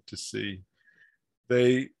hard to see.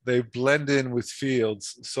 They blend in with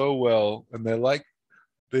fields so well, and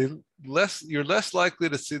you're less likely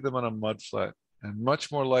to see them on a mudflat and much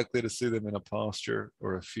more likely to see them in a pasture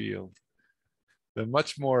or a field. They're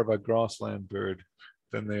much more of a grassland bird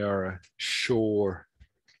than they are a shore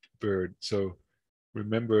bird. So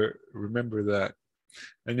remember that.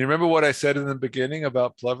 And you remember what I said in the beginning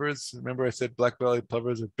about plovers? Remember I said black-bellied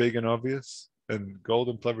plovers are big and obvious, and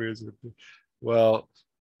golden plovers are big. Well,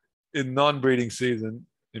 in non-breeding season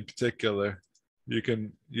in particular, this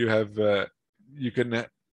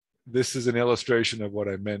is an illustration of what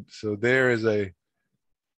I meant. So this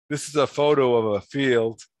is a photo of a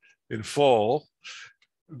field in fall.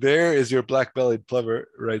 There is your black-bellied plover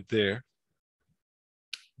right there.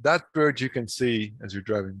 That bird you can see as you're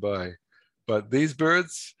driving by. But these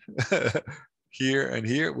birds here and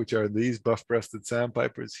here, which are these buff-breasted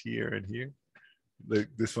sandpipers here and here,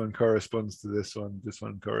 this one corresponds to this one, this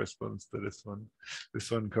one corresponds to this one,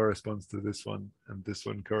 this one corresponds to this one, and this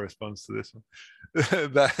one corresponds to this one.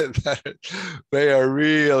 They are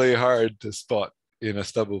really hard to spot in a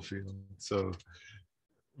stubble field. So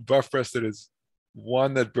buff-breasted is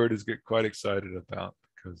one that birds get quite excited about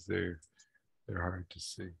because they're hard to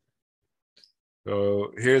see.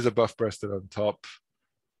 So here's a buff-breasted on top.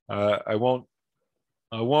 I won't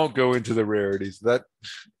go into the rarities. That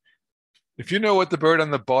if you know what the bird on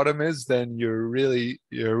the bottom is, then you're really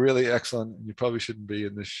excellent. You probably shouldn't be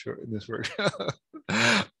in this work.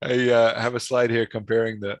 I have a slide here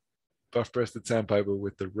comparing the buff-breasted sandpiper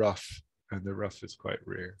with the ruff, and the ruff is quite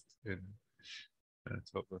rare in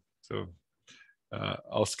Manitoba. So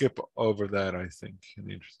I'll skip over that, I think, in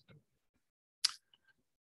the interest of time.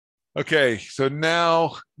 Okay, so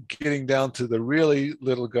now getting down to the really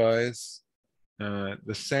little guys, the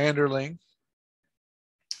sanderling.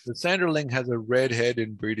 The sanderling has a red head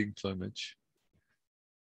in breeding plumage,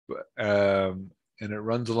 and it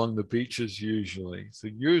runs along the beaches usually. So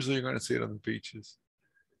usually you're going to see it on the beaches,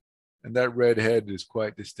 and that red head is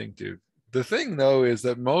quite distinctive. The thing, though, is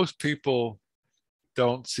that most people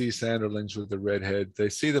don't see sanderlings with the red head. They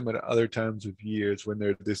see them at other times of years when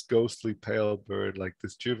they're this ghostly pale bird, like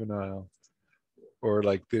this juvenile or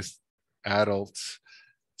like this adult.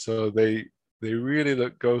 So they really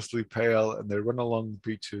look ghostly pale, and they run along the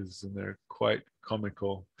beaches, and they're quite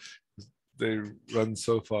comical. They run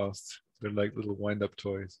so fast. They're like little wind-up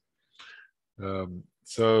toys.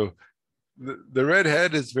 So the red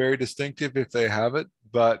head is very distinctive if they have it,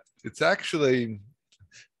 but it's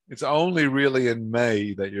only really in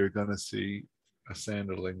May that you're going to see a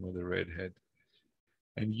sanderling with a red head.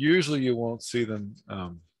 And usually you won't see them.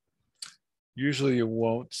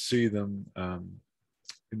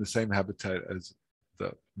 In the same habitat as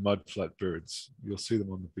the mudflat birds. You'll see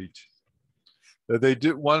them on the beach. They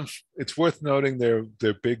do one. It's worth noting their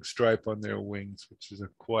big stripe on their wings, which is a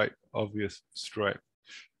quite obvious stripe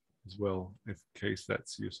as well, in case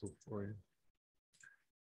that's useful for you.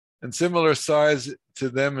 And similar size to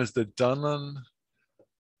them is the Dunlin.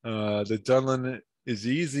 The Dunlin is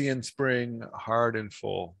easy in spring, hard in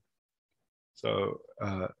fall. So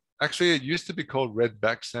actually it used to be called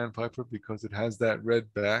red-backed sandpiper because it has that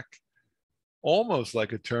red back, almost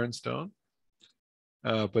like a turnstone.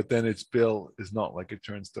 But then its bill is not like a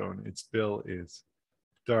turnstone. Its bill is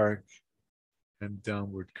dark and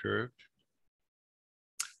downward curved.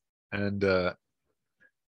 And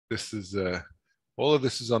this is all of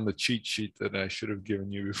this is on the cheat sheet that I should have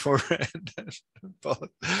given you beforehand.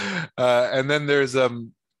 And then there's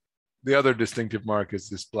the other distinctive mark is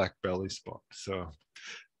this black belly spot. So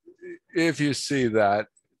if you see that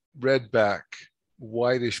red back,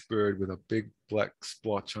 whitish bird with a big black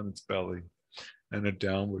splotch on its belly and a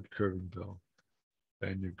downward curving bill,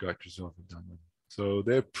 then you've got yourself a Dunlin. So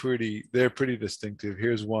they're pretty distinctive.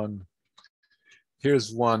 Here's one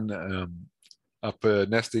up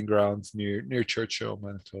nesting grounds near Churchill,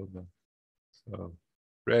 Manitoba. So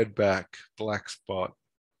red back, black spot,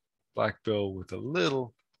 black bill with a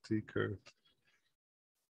little T curve.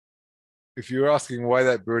 If you're asking why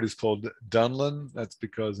that bird is called Dunlin, that's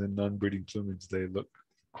because in non-breeding plumage they look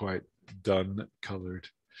quite dun colored.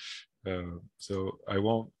 So I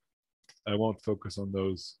won't focus on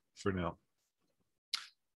those for now.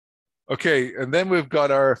 Okay, and then we've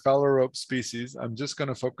got our phalarope species. I'm just going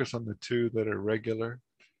to focus on the two that are regular.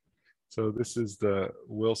 So this is the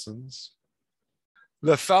Wilson's.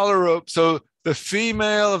 The phalarope, so the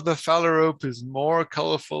female of the phalarope is more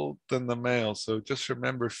colorful than the male. So just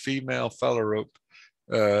remember female phalarope.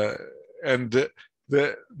 And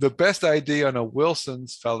the best idea on a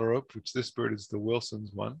Wilson's phalarope, which this bird is the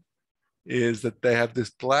Wilson's one, is that they have this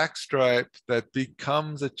black stripe that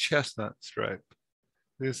becomes a chestnut stripe.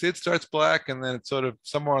 You see it starts black and then it's sort of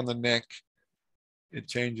somewhere on the neck, it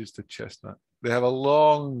changes to chestnut. They have a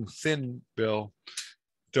long, thin bill,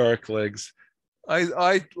 dark legs.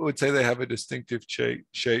 I would say they have a distinctive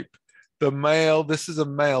shape. The male, this is a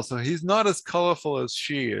male, so he's not as colorful as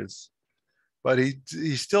she is, but he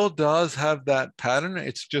still does have that pattern.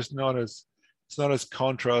 It's just not as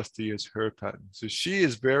contrasty as her pattern. So she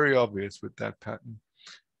is very obvious with that pattern.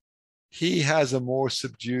 He has a more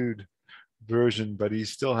subdued version, but he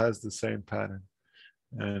still has the same pattern.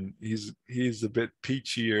 And he's a bit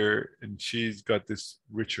peachier and she's got this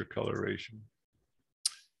richer coloration.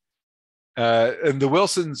 And the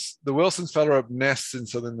Wilson's phalarope nests in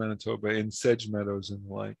southern Manitoba in sedge meadows and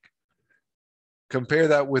the like. Compare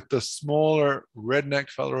that with the smaller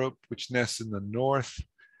red-necked phalarope, which nests in the north.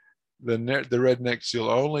 The rednecks you'll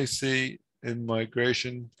only see in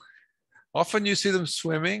migration. Often you see them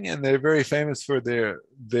swimming, and they're very famous for their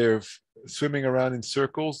swimming around in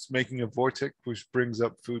circles, making a vortex, which brings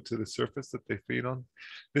up food to the surface that they feed on.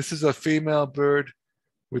 This is a female bird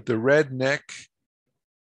with the red neck,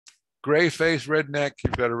 gray face, red neck.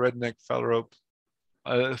 You've got a red-necked phalarope,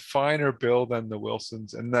 a finer bill than the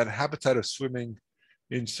Wilson's, and that habitat of swimming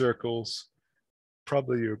in circles,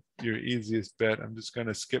 probably your easiest bet. I'm just going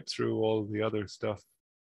to skip through all of the other stuff.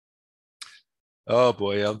 Oh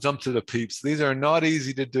boy, I'll jump to the peeps. These are not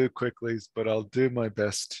easy to do quickly, but I'll do my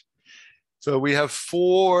best. So we have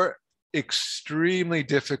 4 extremely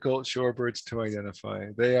difficult shorebirds to identify.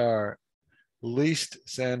 They are least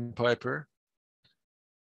sandpiper,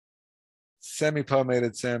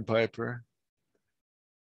 semi-palmated sandpiper,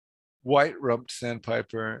 white-rumped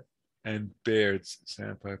sandpiper, and Baird's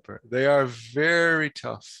sandpiper. They are very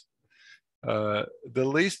tough. The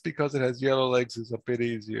least, because it has yellow legs, is a bit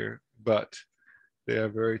easier, but they are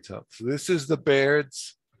very tough. So this is the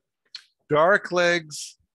Baird's. Dark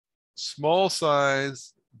legs, small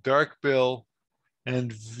size, dark bill,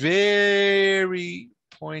 and very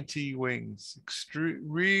pointy wings.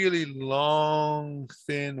 Really long,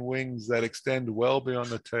 thin wings that extend well beyond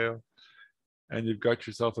the tail. And you've got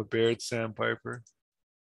yourself a Baird's sandpiper.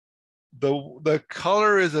 The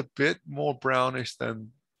color is a bit more brownish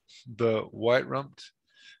than the white-rumped.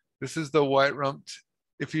 This is the white-rumped.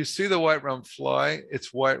 If you see the white rump fly,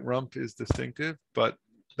 its white rump is distinctive, but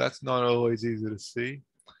that's not always easy to see.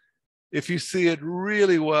 If you see it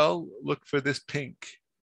really well, look for this pink,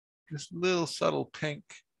 this little subtle pink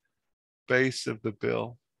base of the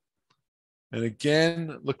bill. And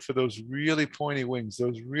again, look for those really pointy wings.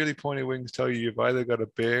 Those really pointy wings tell you you've either got a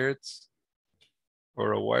Baird's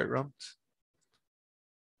or a white-rumped.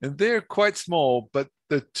 And they're quite small, but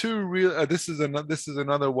the two real, this is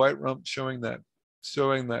another white-rump showing that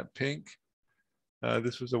pink.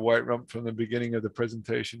 This was a white rump from the beginning of the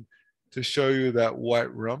presentation to show you that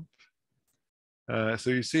white rump. So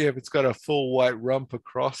you see if it's got a full white rump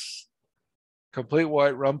across, complete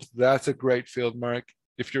white rump, that's a great field mark.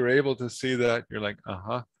 If you're able to see that, you're like,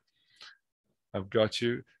 uh-huh, I've got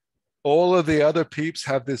you. All of the other peeps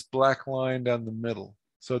have this black line down the middle.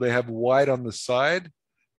 So they have white on the side,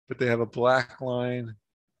 but they have a black line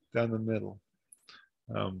down the middle.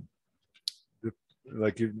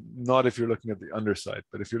 Not if you're looking at the underside,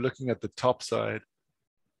 but if you're looking at the top side,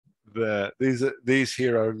 these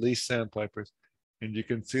here are least sandpipers, and you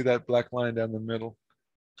can see that black line down the middle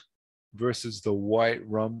versus the white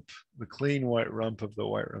rump, the clean white rump of the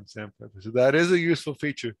white rump sandpiper. So that is a useful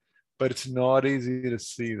feature, but it's not easy to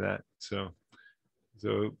see that. So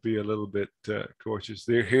be a little bit cautious.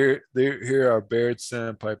 Here are Baird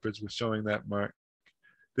sandpipers with showing that mark.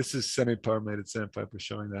 This is semi-palmated sandpiper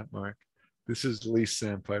showing that mark. This is least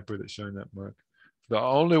sandpiper that's showing that mark. The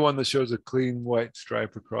only one that shows a clean white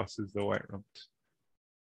stripe across is the white rump.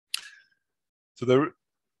 So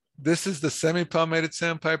this is the semi-palmated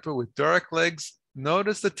sandpiper with dark legs.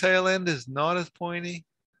 Notice the tail end is not as pointy.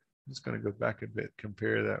 I'm just going to go back a bit,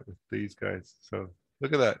 compare that with these guys. So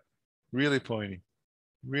look at that, really pointy,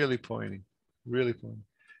 really pointy, really pointy.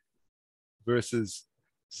 Versus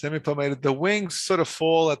semi-palmated, the wings sort of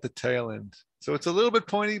fall at the tail end. So it's a little bit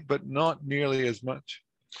pointy, but not nearly as much.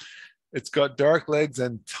 It's got dark legs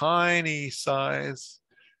and tiny size.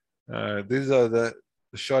 These are the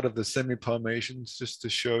shot of the semi-palmations, just to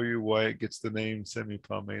show you why it gets the name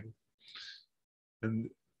semi-palmated.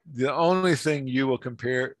 And the only thing you will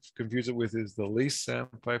confuse it with is the least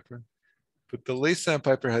sandpiper. But the least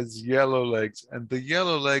sandpiper has yellow legs, and the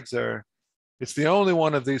yellow legs it's the only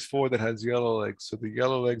one of these four that has yellow legs. So the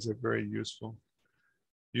yellow legs are very useful.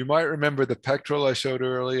 You might remember the pectoral I showed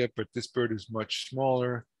earlier, but this bird is much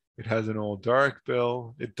smaller. It has an all dark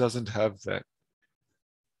bill. It doesn't have that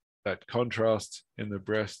contrast in the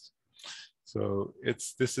breast. So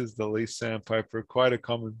this is the least sandpiper, quite a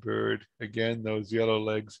common bird. Again, those yellow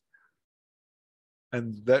legs.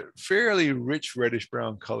 And that fairly rich reddish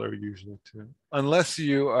brown color usually too. Unless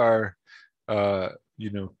you are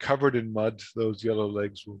covered in mud, those yellow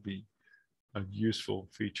legs will be a useful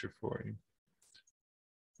feature for you.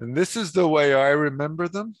 And this is the way I remember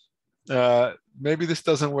them. Maybe this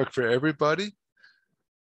doesn't work for everybody,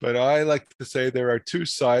 but I like to say there are two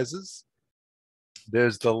sizes.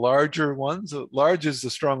 There's the larger ones. Large is a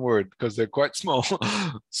strong word because they're quite small,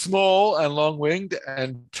 small and long-winged,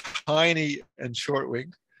 and tiny and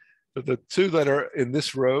short-winged. But the two that are in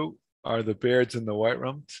this row are the Bairds and the white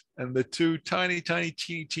rumped, and the two tiny,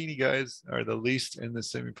 teeny guys are the least and the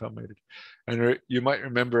semi-palmated. And you might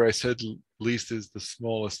remember I said least is the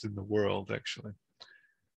smallest in the world, actually.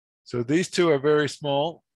 So these two are very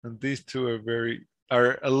small, and these two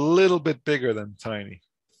are a little bit bigger than tiny.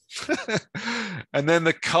 And then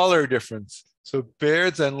the color difference. So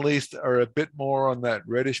Bairds and least are a bit more on that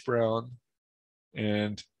reddish brown,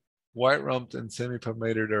 and white rumped and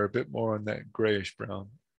semi-palmated are a bit more on that grayish brown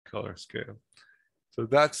color scale. So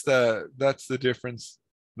that's the difference.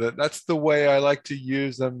 That's the way I like to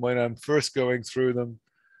use them when I'm first going through them.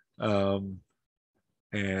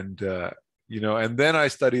 And then I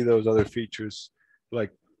study those other features,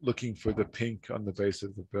 like looking for the pink on the base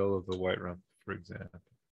of the bill of the white rump, for example.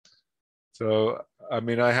 So, I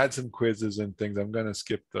mean, I had some quizzes and things. I'm going to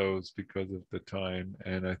skip those because of the time,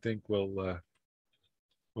 and I think we'll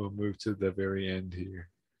move to the very end here.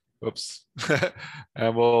 Oops,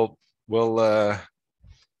 and we'll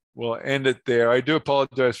end it there. I do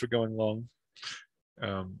apologize for going long,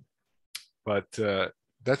 but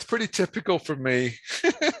that's pretty typical for me.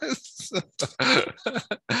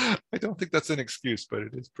 I don't think that's an excuse, but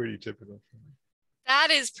it is pretty typical for me.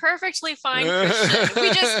 That is perfectly fine,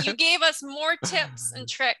 Christian. You gave us more tips and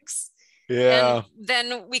tricks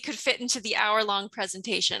than we could fit into the hour-long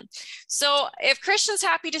presentation. So if Christian's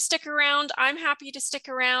happy to stick around, I'm happy to stick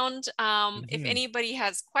around. If anybody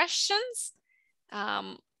has questions,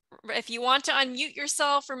 if you want to unmute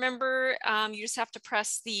yourself, remember, you just have to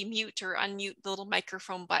press the mute or unmute the little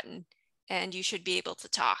microphone button, and you should be able to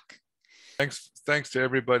talk. Thanks to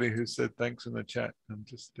everybody who said thanks in the chat. I'm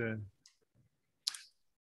just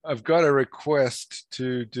I've got a request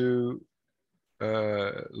to do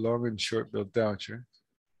long and short-billed dowcher.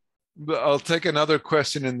 But I'll take another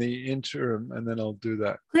question in the interim, and then I'll do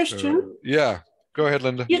that. Christian? Yeah, go ahead,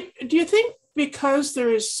 Linda. Do you think because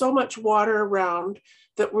there is so much water around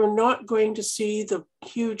that we're not going to see the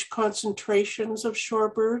huge concentrations of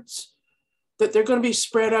shorebirds, that they're going to be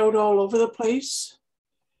spread out all over the place?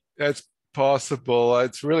 That's possible.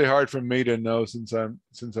 It's really hard for me to know since I'm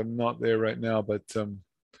not there right now, but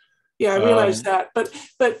yeah, I realize that, but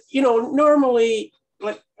normally,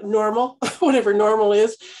 like normal, whatever normal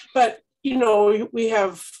is, but we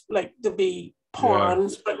have like there'll be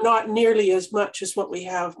ponds, but not nearly as much as what we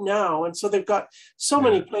have now. And so they've got so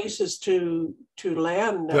many places to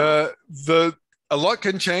land now. A lot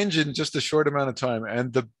can change in just a short amount of time.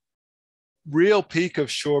 And the real peak of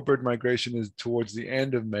shorebird migration is towards the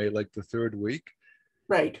end of May, like the 3rd week.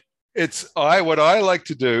 Right. What I like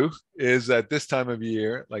to do is at this time of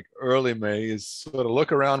year, like early May, is sort of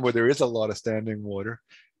look around where there is a lot of standing water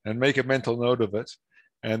and make a mental note of it,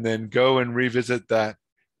 and then go and revisit that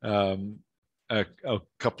a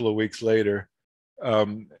couple of weeks later.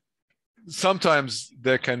 Sometimes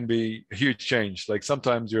there can be a huge change. Like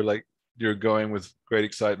sometimes you're going with great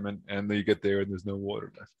excitement and then you get there and there's no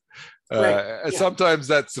water left. Right. Sometimes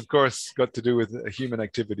that's of course got to do with human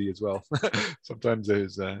activity as well. Sometimes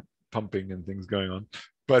there's pumping and things going on,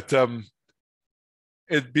 but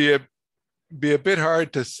it'd be a bit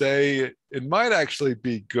hard to say. It might actually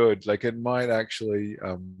be good. Like it might actually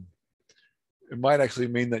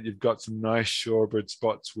mean that you've got some nice shorebird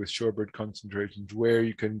spots with shorebird concentrations where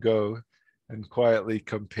you can go and quietly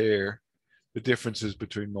compare the differences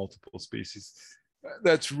between multiple species.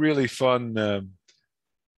 That's really fun.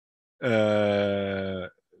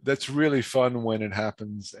 That's really fun when it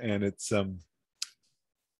happens, and it's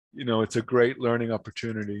it's a great learning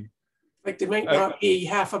opportunity. Like they might not be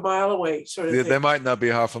half a mile away, sort of thing. They might not be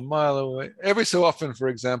half a mile away. Every so often, for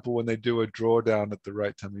example, when they do a drawdown at the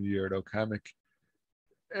right time of year at Okamic,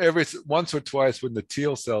 once or twice when the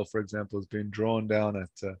teal cell, for example, is being drawn down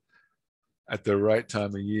at the right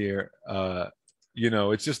time of year,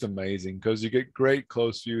 it's just amazing because you get great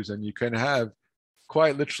close views and you can have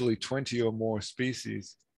quite literally 20 or more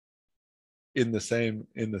species in the same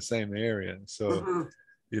area. So,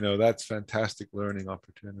 that's fantastic learning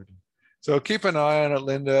opportunity. So keep an eye on it,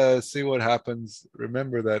 Linda, see what happens.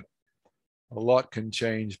 Remember that a lot can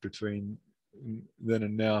change between then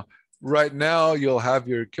and now. Right now, you'll have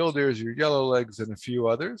your killdeers, your yellowlegs, and a few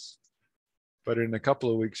others. But in a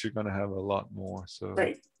couple of weeks, you're going to have a lot more. So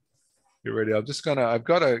get ready. I've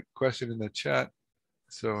got a question in the chat.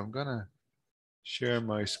 So I'm going to share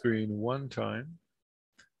my screen one time.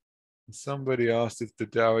 Somebody asked if the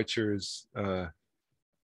dowitchers,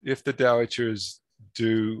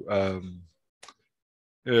 do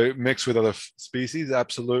mix with other species.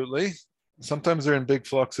 Absolutely. Sometimes they're in big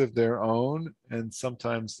flocks of their own, and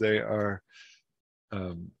sometimes they are,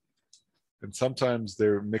 and sometimes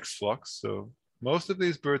they're mixed flocks. So most of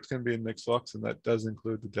these birds can be in mixed flocks, and that does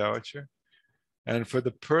include the dowitcher. And for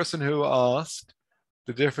the person who asked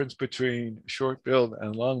the difference between short-billed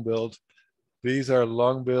and long-billed, these are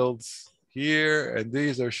long-bills here, and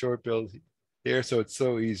these are short-billed here. So it's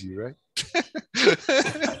so easy, right?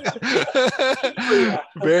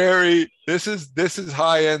 This is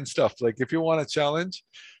high-end stuff. Like if you want a challenge,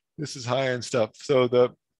 this is high-end stuff. So try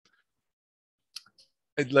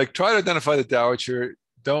to identify the dowitcher.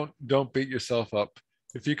 Don't beat yourself up.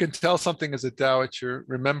 If you can tell something is a dowitcher,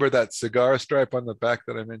 remember that cigar stripe on the back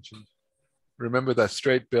that I mentioned. Remember that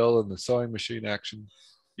straight bill and the sewing machine action.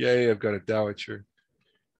 Yay, I've got a dowitcher.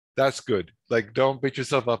 That's good. Like, don't beat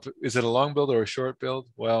yourself up. Is it a long build or a short build?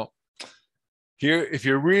 Well, here, if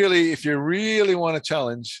you really want a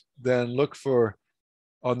challenge, then look for,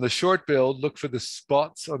 on the short build, look for the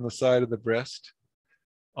spots on the side of the breast.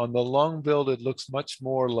 On the long build, it looks much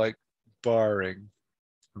more like barring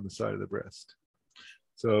on the side of the breast.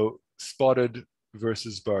 So spotted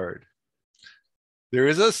versus barred. There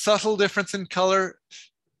is a subtle difference in color.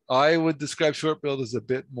 I would describe short build as a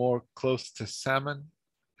bit more close to salmon,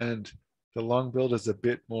 and the long build is a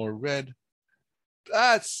bit more red.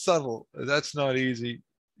 That's subtle. That's not easy.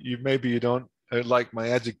 Maybe you don't like my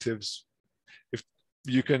adjectives. If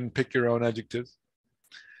you can pick your own adjectives.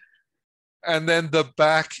 And then the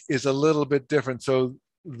back is a little bit different. So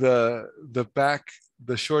the back,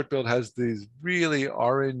 the short build has these really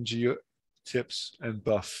orangey tips and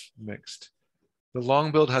buff mixed. The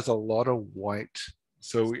long build has a lot of white.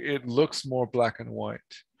 So it looks more black and white.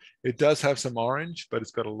 It does have some orange, but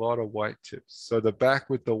it's got a lot of white tips. So the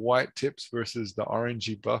back with the white tips versus the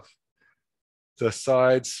orangey buff, the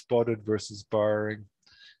sides spotted versus barring,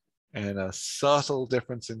 and a subtle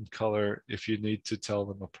difference in color if you need to tell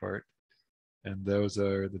them apart. And those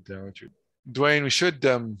are the dowager. Dwayne, we should,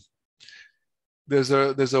 there's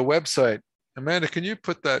a website. Amanda, can you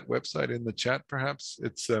put that website in the chat perhaps?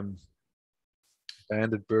 It's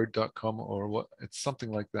bandedbird.com or what? It's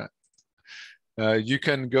something like that. You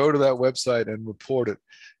can go to that website and report it.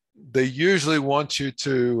 They usually want you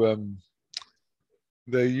to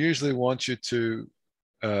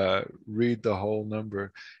read the whole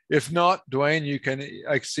number. If not, Dwayne,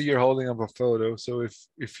 I see you're holding up a photo. So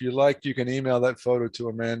if you like, you can email that photo to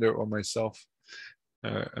Amanda or myself,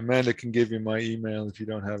 Amanda can give you my email if you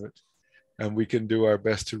don't have it, and we can do our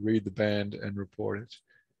best to read the band and report it.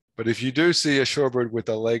 But if you do see a shorebird with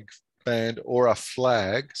a leg band or a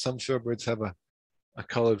flag, some shorebirds have a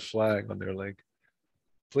colored flag on their leg,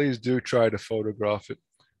 please do try to photograph it.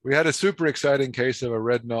 We had a super exciting case of a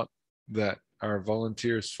red knot that our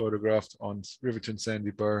volunteers photographed on Riverton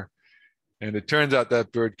Sandy Bar. And it turns out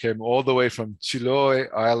that bird came all the way from Chiloé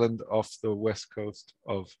Island off the west coast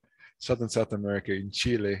of southern South America in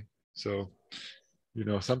Chile. So, you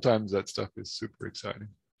know, sometimes that stuff is super exciting.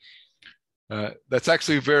 That's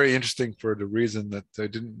actually very interesting for the reason that I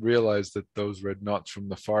didn't realize that those red knots from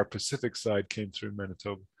the far Pacific side came through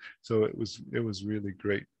Manitoba. So it was really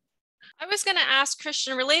great. I was going to ask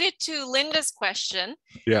Christian, related to Linda's question.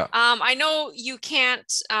 Yeah. I know you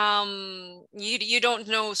can't, you don't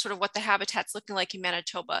know sort of what the habitat's looking like in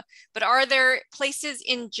Manitoba, but are there places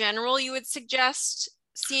in general you would suggest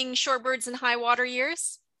seeing shorebirds in high water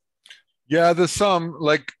years? Yeah, there's some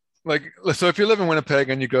so if you live in Winnipeg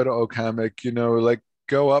and you go to Okamic, you know, like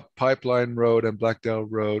go up Pipeline Road and Blackdale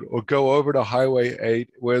Road, or go over to Highway 8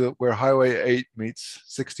 where Highway 8 meets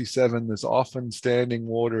 67. There's often standing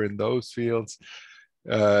water in those fields.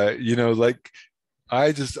 You know, like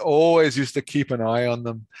I just always used to keep an eye on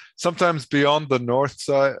them. Sometimes beyond the north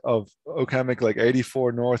side of Okamic, like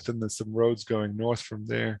 84 north, and there's some roads going north from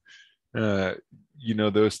there. You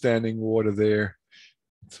know, there's standing water there.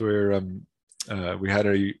 It's where we had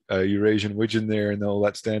a Eurasian widgeon there and all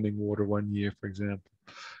that standing water one year, for example.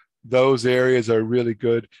 Those areas are really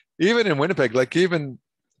good. Even in Winnipeg, like even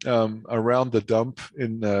around the dump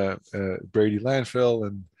in Brady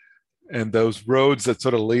landfill and those roads that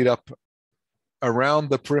sort of lead up around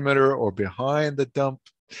the perimeter or behind the dump.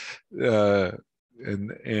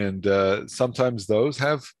 Sometimes those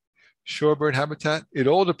have shorebird habitat. It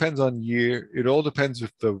all depends on year. It all depends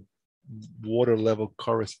if the water level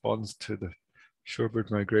corresponds to the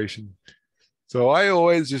shorebird migration. So I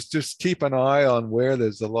always just keep an eye on where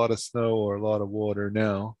there's a lot of snow or a lot of water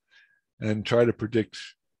now, and try to predict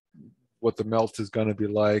what the melt is going to be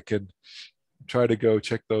like, and try to go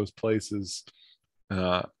check those places.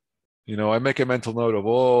 You know, I make a mental note of,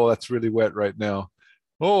 oh, that's really wet right now.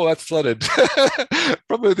 Oh, that's flooded.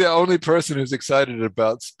 Probably the only person who's excited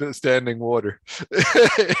about standing water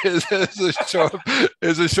is a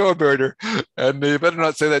shorebirder, and you better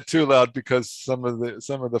not say that too loud because some of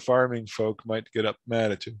the farming folk might get up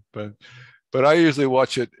mad at you. But I usually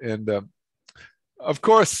watch it, and of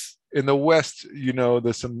course in the west, you know,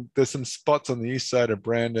 there's some spots on the east side of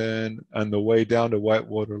Brandon and the way down to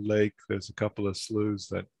Whitewater Lake. There's a couple of sloughs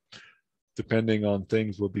that, depending on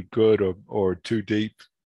things, will be good or too deep.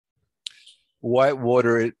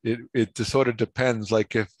 Whitewater, it just sort of depends.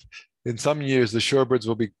 Like if in some years the shorebirds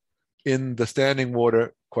will be in the standing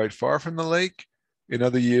water quite far from the lake, in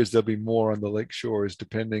other years they'll be more on the lake shores,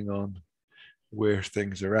 depending on where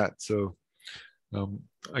things are at. So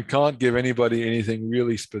I can't give anybody anything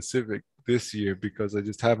really specific this year because I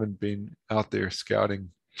just haven't been out there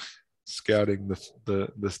scouting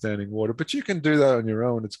the standing water. But you can do that on your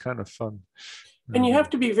own. It's kind of fun. And you have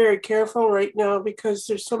to be very careful right now because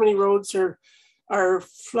there's so many roads are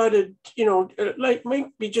flooded, you know, like might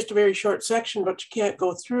be just a very short section, but you can't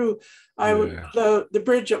go through. The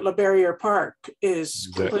bridge at La Barriere Park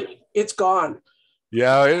is completely, it's gone.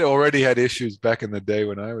 Yeah, it already had issues back in the day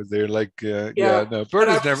when I was there. Like, no,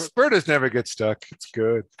 birders never get stuck. It's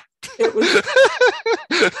good. It was,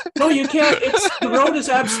 no, you can't. The road is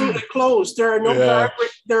absolutely closed. There are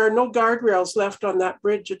no guardrails left on that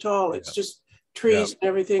bridge at all. It's just trees and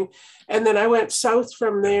everything. And then I went south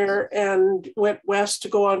from there and went west to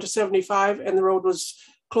go on to 75, and the road was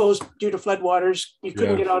closed due to floodwaters. You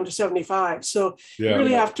couldn't get on to 75. So you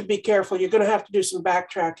really have to be careful. You're going to have to do some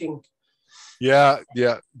backtracking. Yeah,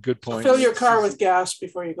 good point. Fill your car with gas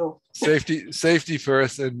before you go. Safety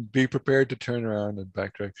first, and be prepared to turn around and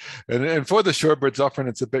backtrack. And for the shorebirds, often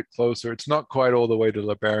it's a bit closer. It's not quite all the way to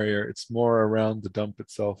La Barriere. It's more around the dump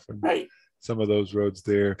itself and some of those roads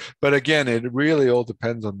there. But again, it really all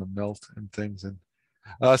depends on the melt and things. And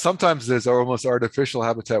sometimes there's almost artificial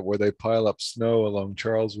habitat where they pile up snow along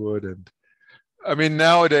Charleswood. And I mean,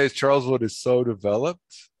 nowadays Charleswood is so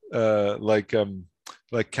developed, like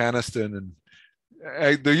Caniston, and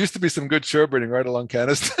there used to be some good shorebirding right along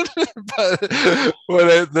Caniston, but when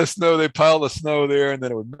they pile the snow there and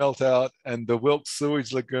then it would melt out, and the Wilkes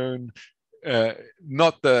Sewage Lagoon,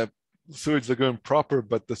 not the sewage lagoon proper,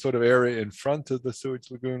 but the sort of area in front of the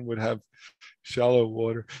sewage lagoon would have shallow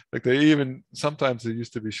water. Like sometimes there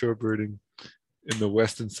used to be shorebirding in the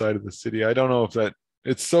western side of the city. I don't know if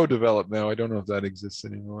it's so developed now. I don't know if that exists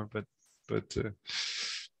anymore, but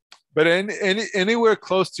But anywhere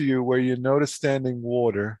close to you where you notice standing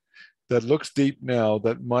water that looks deep now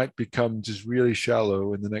that might become just really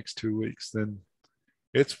shallow in the next 2 weeks, then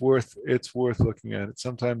it's worth looking at it.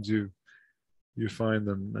 Sometimes you find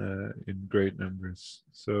them in great numbers.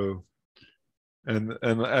 So, and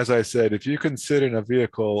as I said, if you can sit in a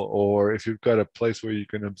vehicle or if you've got a place where you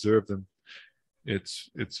can observe them, it's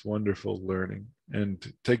wonderful learning.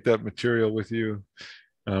 And take that material with you.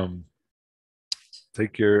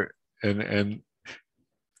 Take your and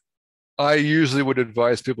I usually would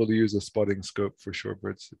advise people to use a spotting scope for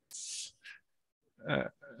shorebirds. It's,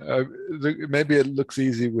 maybe it looks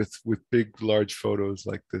easy with big, large photos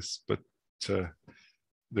like this, but the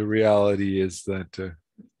reality is that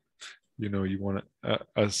you know, you want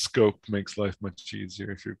a scope makes life much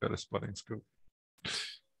easier if you've got a spotting scope.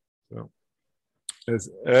 So,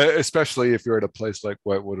 especially if you're at a place like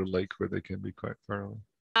Whitewater Lake where they can be quite far away.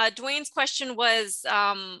 Dwayne's question was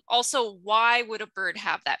also, why would a bird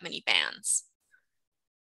have that many bands?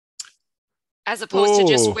 As opposed to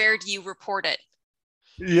just where do you report it?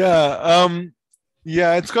 Yeah,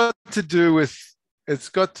 yeah, it's got to do with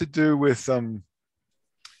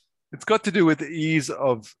ease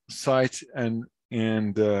of sight and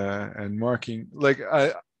marking. Like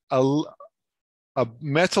a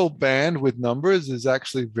metal band with numbers is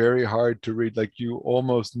actually very hard to read. Like you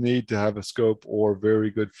almost need to have a scope or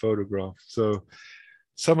very good photograph. So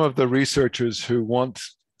some of the researchers who want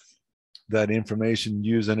that information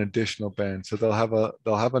use an additional band. So they'll have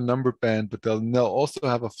a number band, but they'll also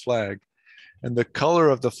have a flag, and the color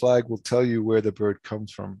of the flag will tell you where the bird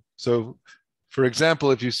comes from. So for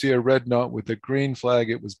example, if you see a red knot with a green flag,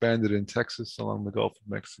 it was banded in Texas along the Gulf of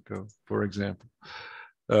Mexico, for example.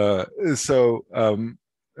 The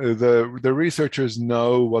researchers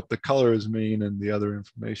know what the colors mean and the other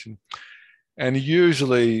information. And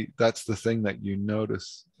usually that's the thing that you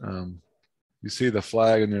notice. You see the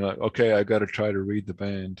flag and you're like, okay, I got to try to read the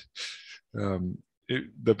band.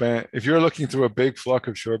 If you're looking through a big flock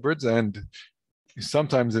of shorebirds, and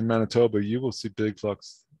sometimes in Manitoba, you will see big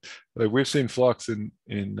flocks. Like we've seen flocks in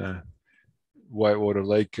Whitewater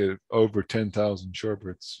Lake of over 10,000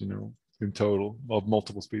 shorebirds, you know, in total of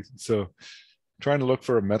multiple species. So trying to look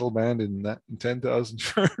for a metal band in that 10,000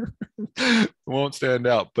 won't stand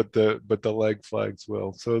out, but the leg flags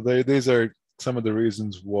will. So these are some of the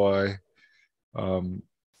reasons why. I'm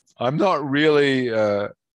not really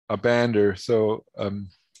a bander, so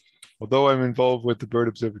although I'm involved with the Bird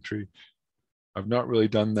Observatory, I've not really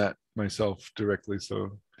done that myself directly.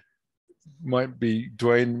 So might be,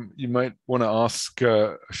 Dwayne, you might want to ask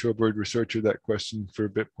a shorebird researcher that question for a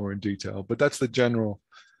bit more in detail, but that's the general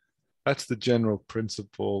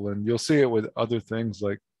principle. And you'll see it with other things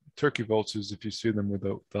like turkey vultures. If you see them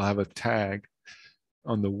they'll have a tag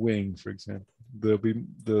on the wing, for example.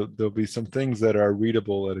 There'll be some things that are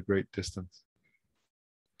readable at a great distance.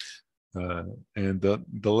 And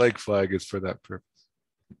the leg flag is for that purpose.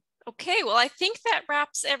 Okay, well, I think that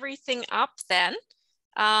wraps everything up then.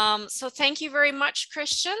 So thank you very much,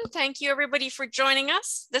 Christian. Thank you everybody for joining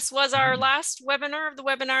us. This was our last webinar of the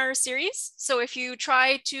webinar series. So if you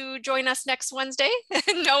try to join us next Wednesday,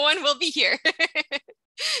 no one will be here.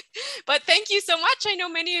 But thank you so much. I know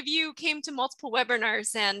many of you came to multiple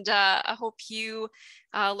webinars, and I hope you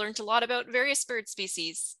learned a lot about various bird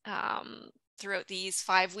species throughout these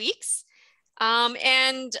 5 weeks.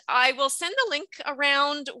 And I will send the link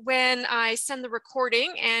around when I send the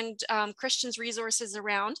recording and Christian's resources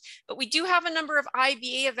around. But we do have a number of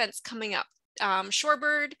IBA events coming up.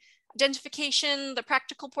 Shorebird identification, the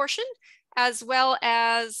practical portion, as well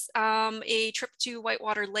as a trip to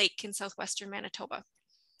Whitewater Lake in southwestern Manitoba.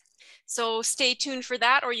 So stay tuned for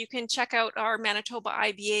that, or you can check out our Manitoba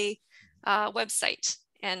IBA website.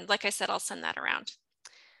 And like I said, I'll send that around.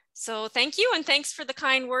 So thank you, and thanks for the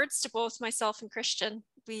kind words to both myself and Christian.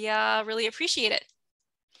 We really appreciate it.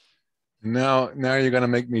 Now you're going to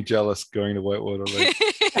make me jealous going to Whitewater Lake.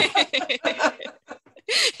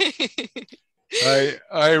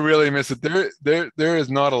 I really miss it. There is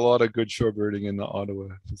not a lot of good shorebirding in the Ottawa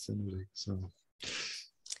vicinity. So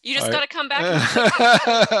you just got to come back.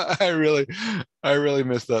 I really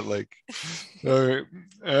miss that lake. All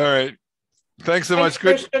right. Thanks so much.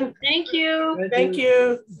 Good. Christian. Thank you. Thank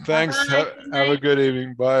you. Thanks. Have a good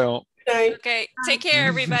evening. Bye all. Good night. Okay. Take care,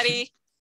 everybody.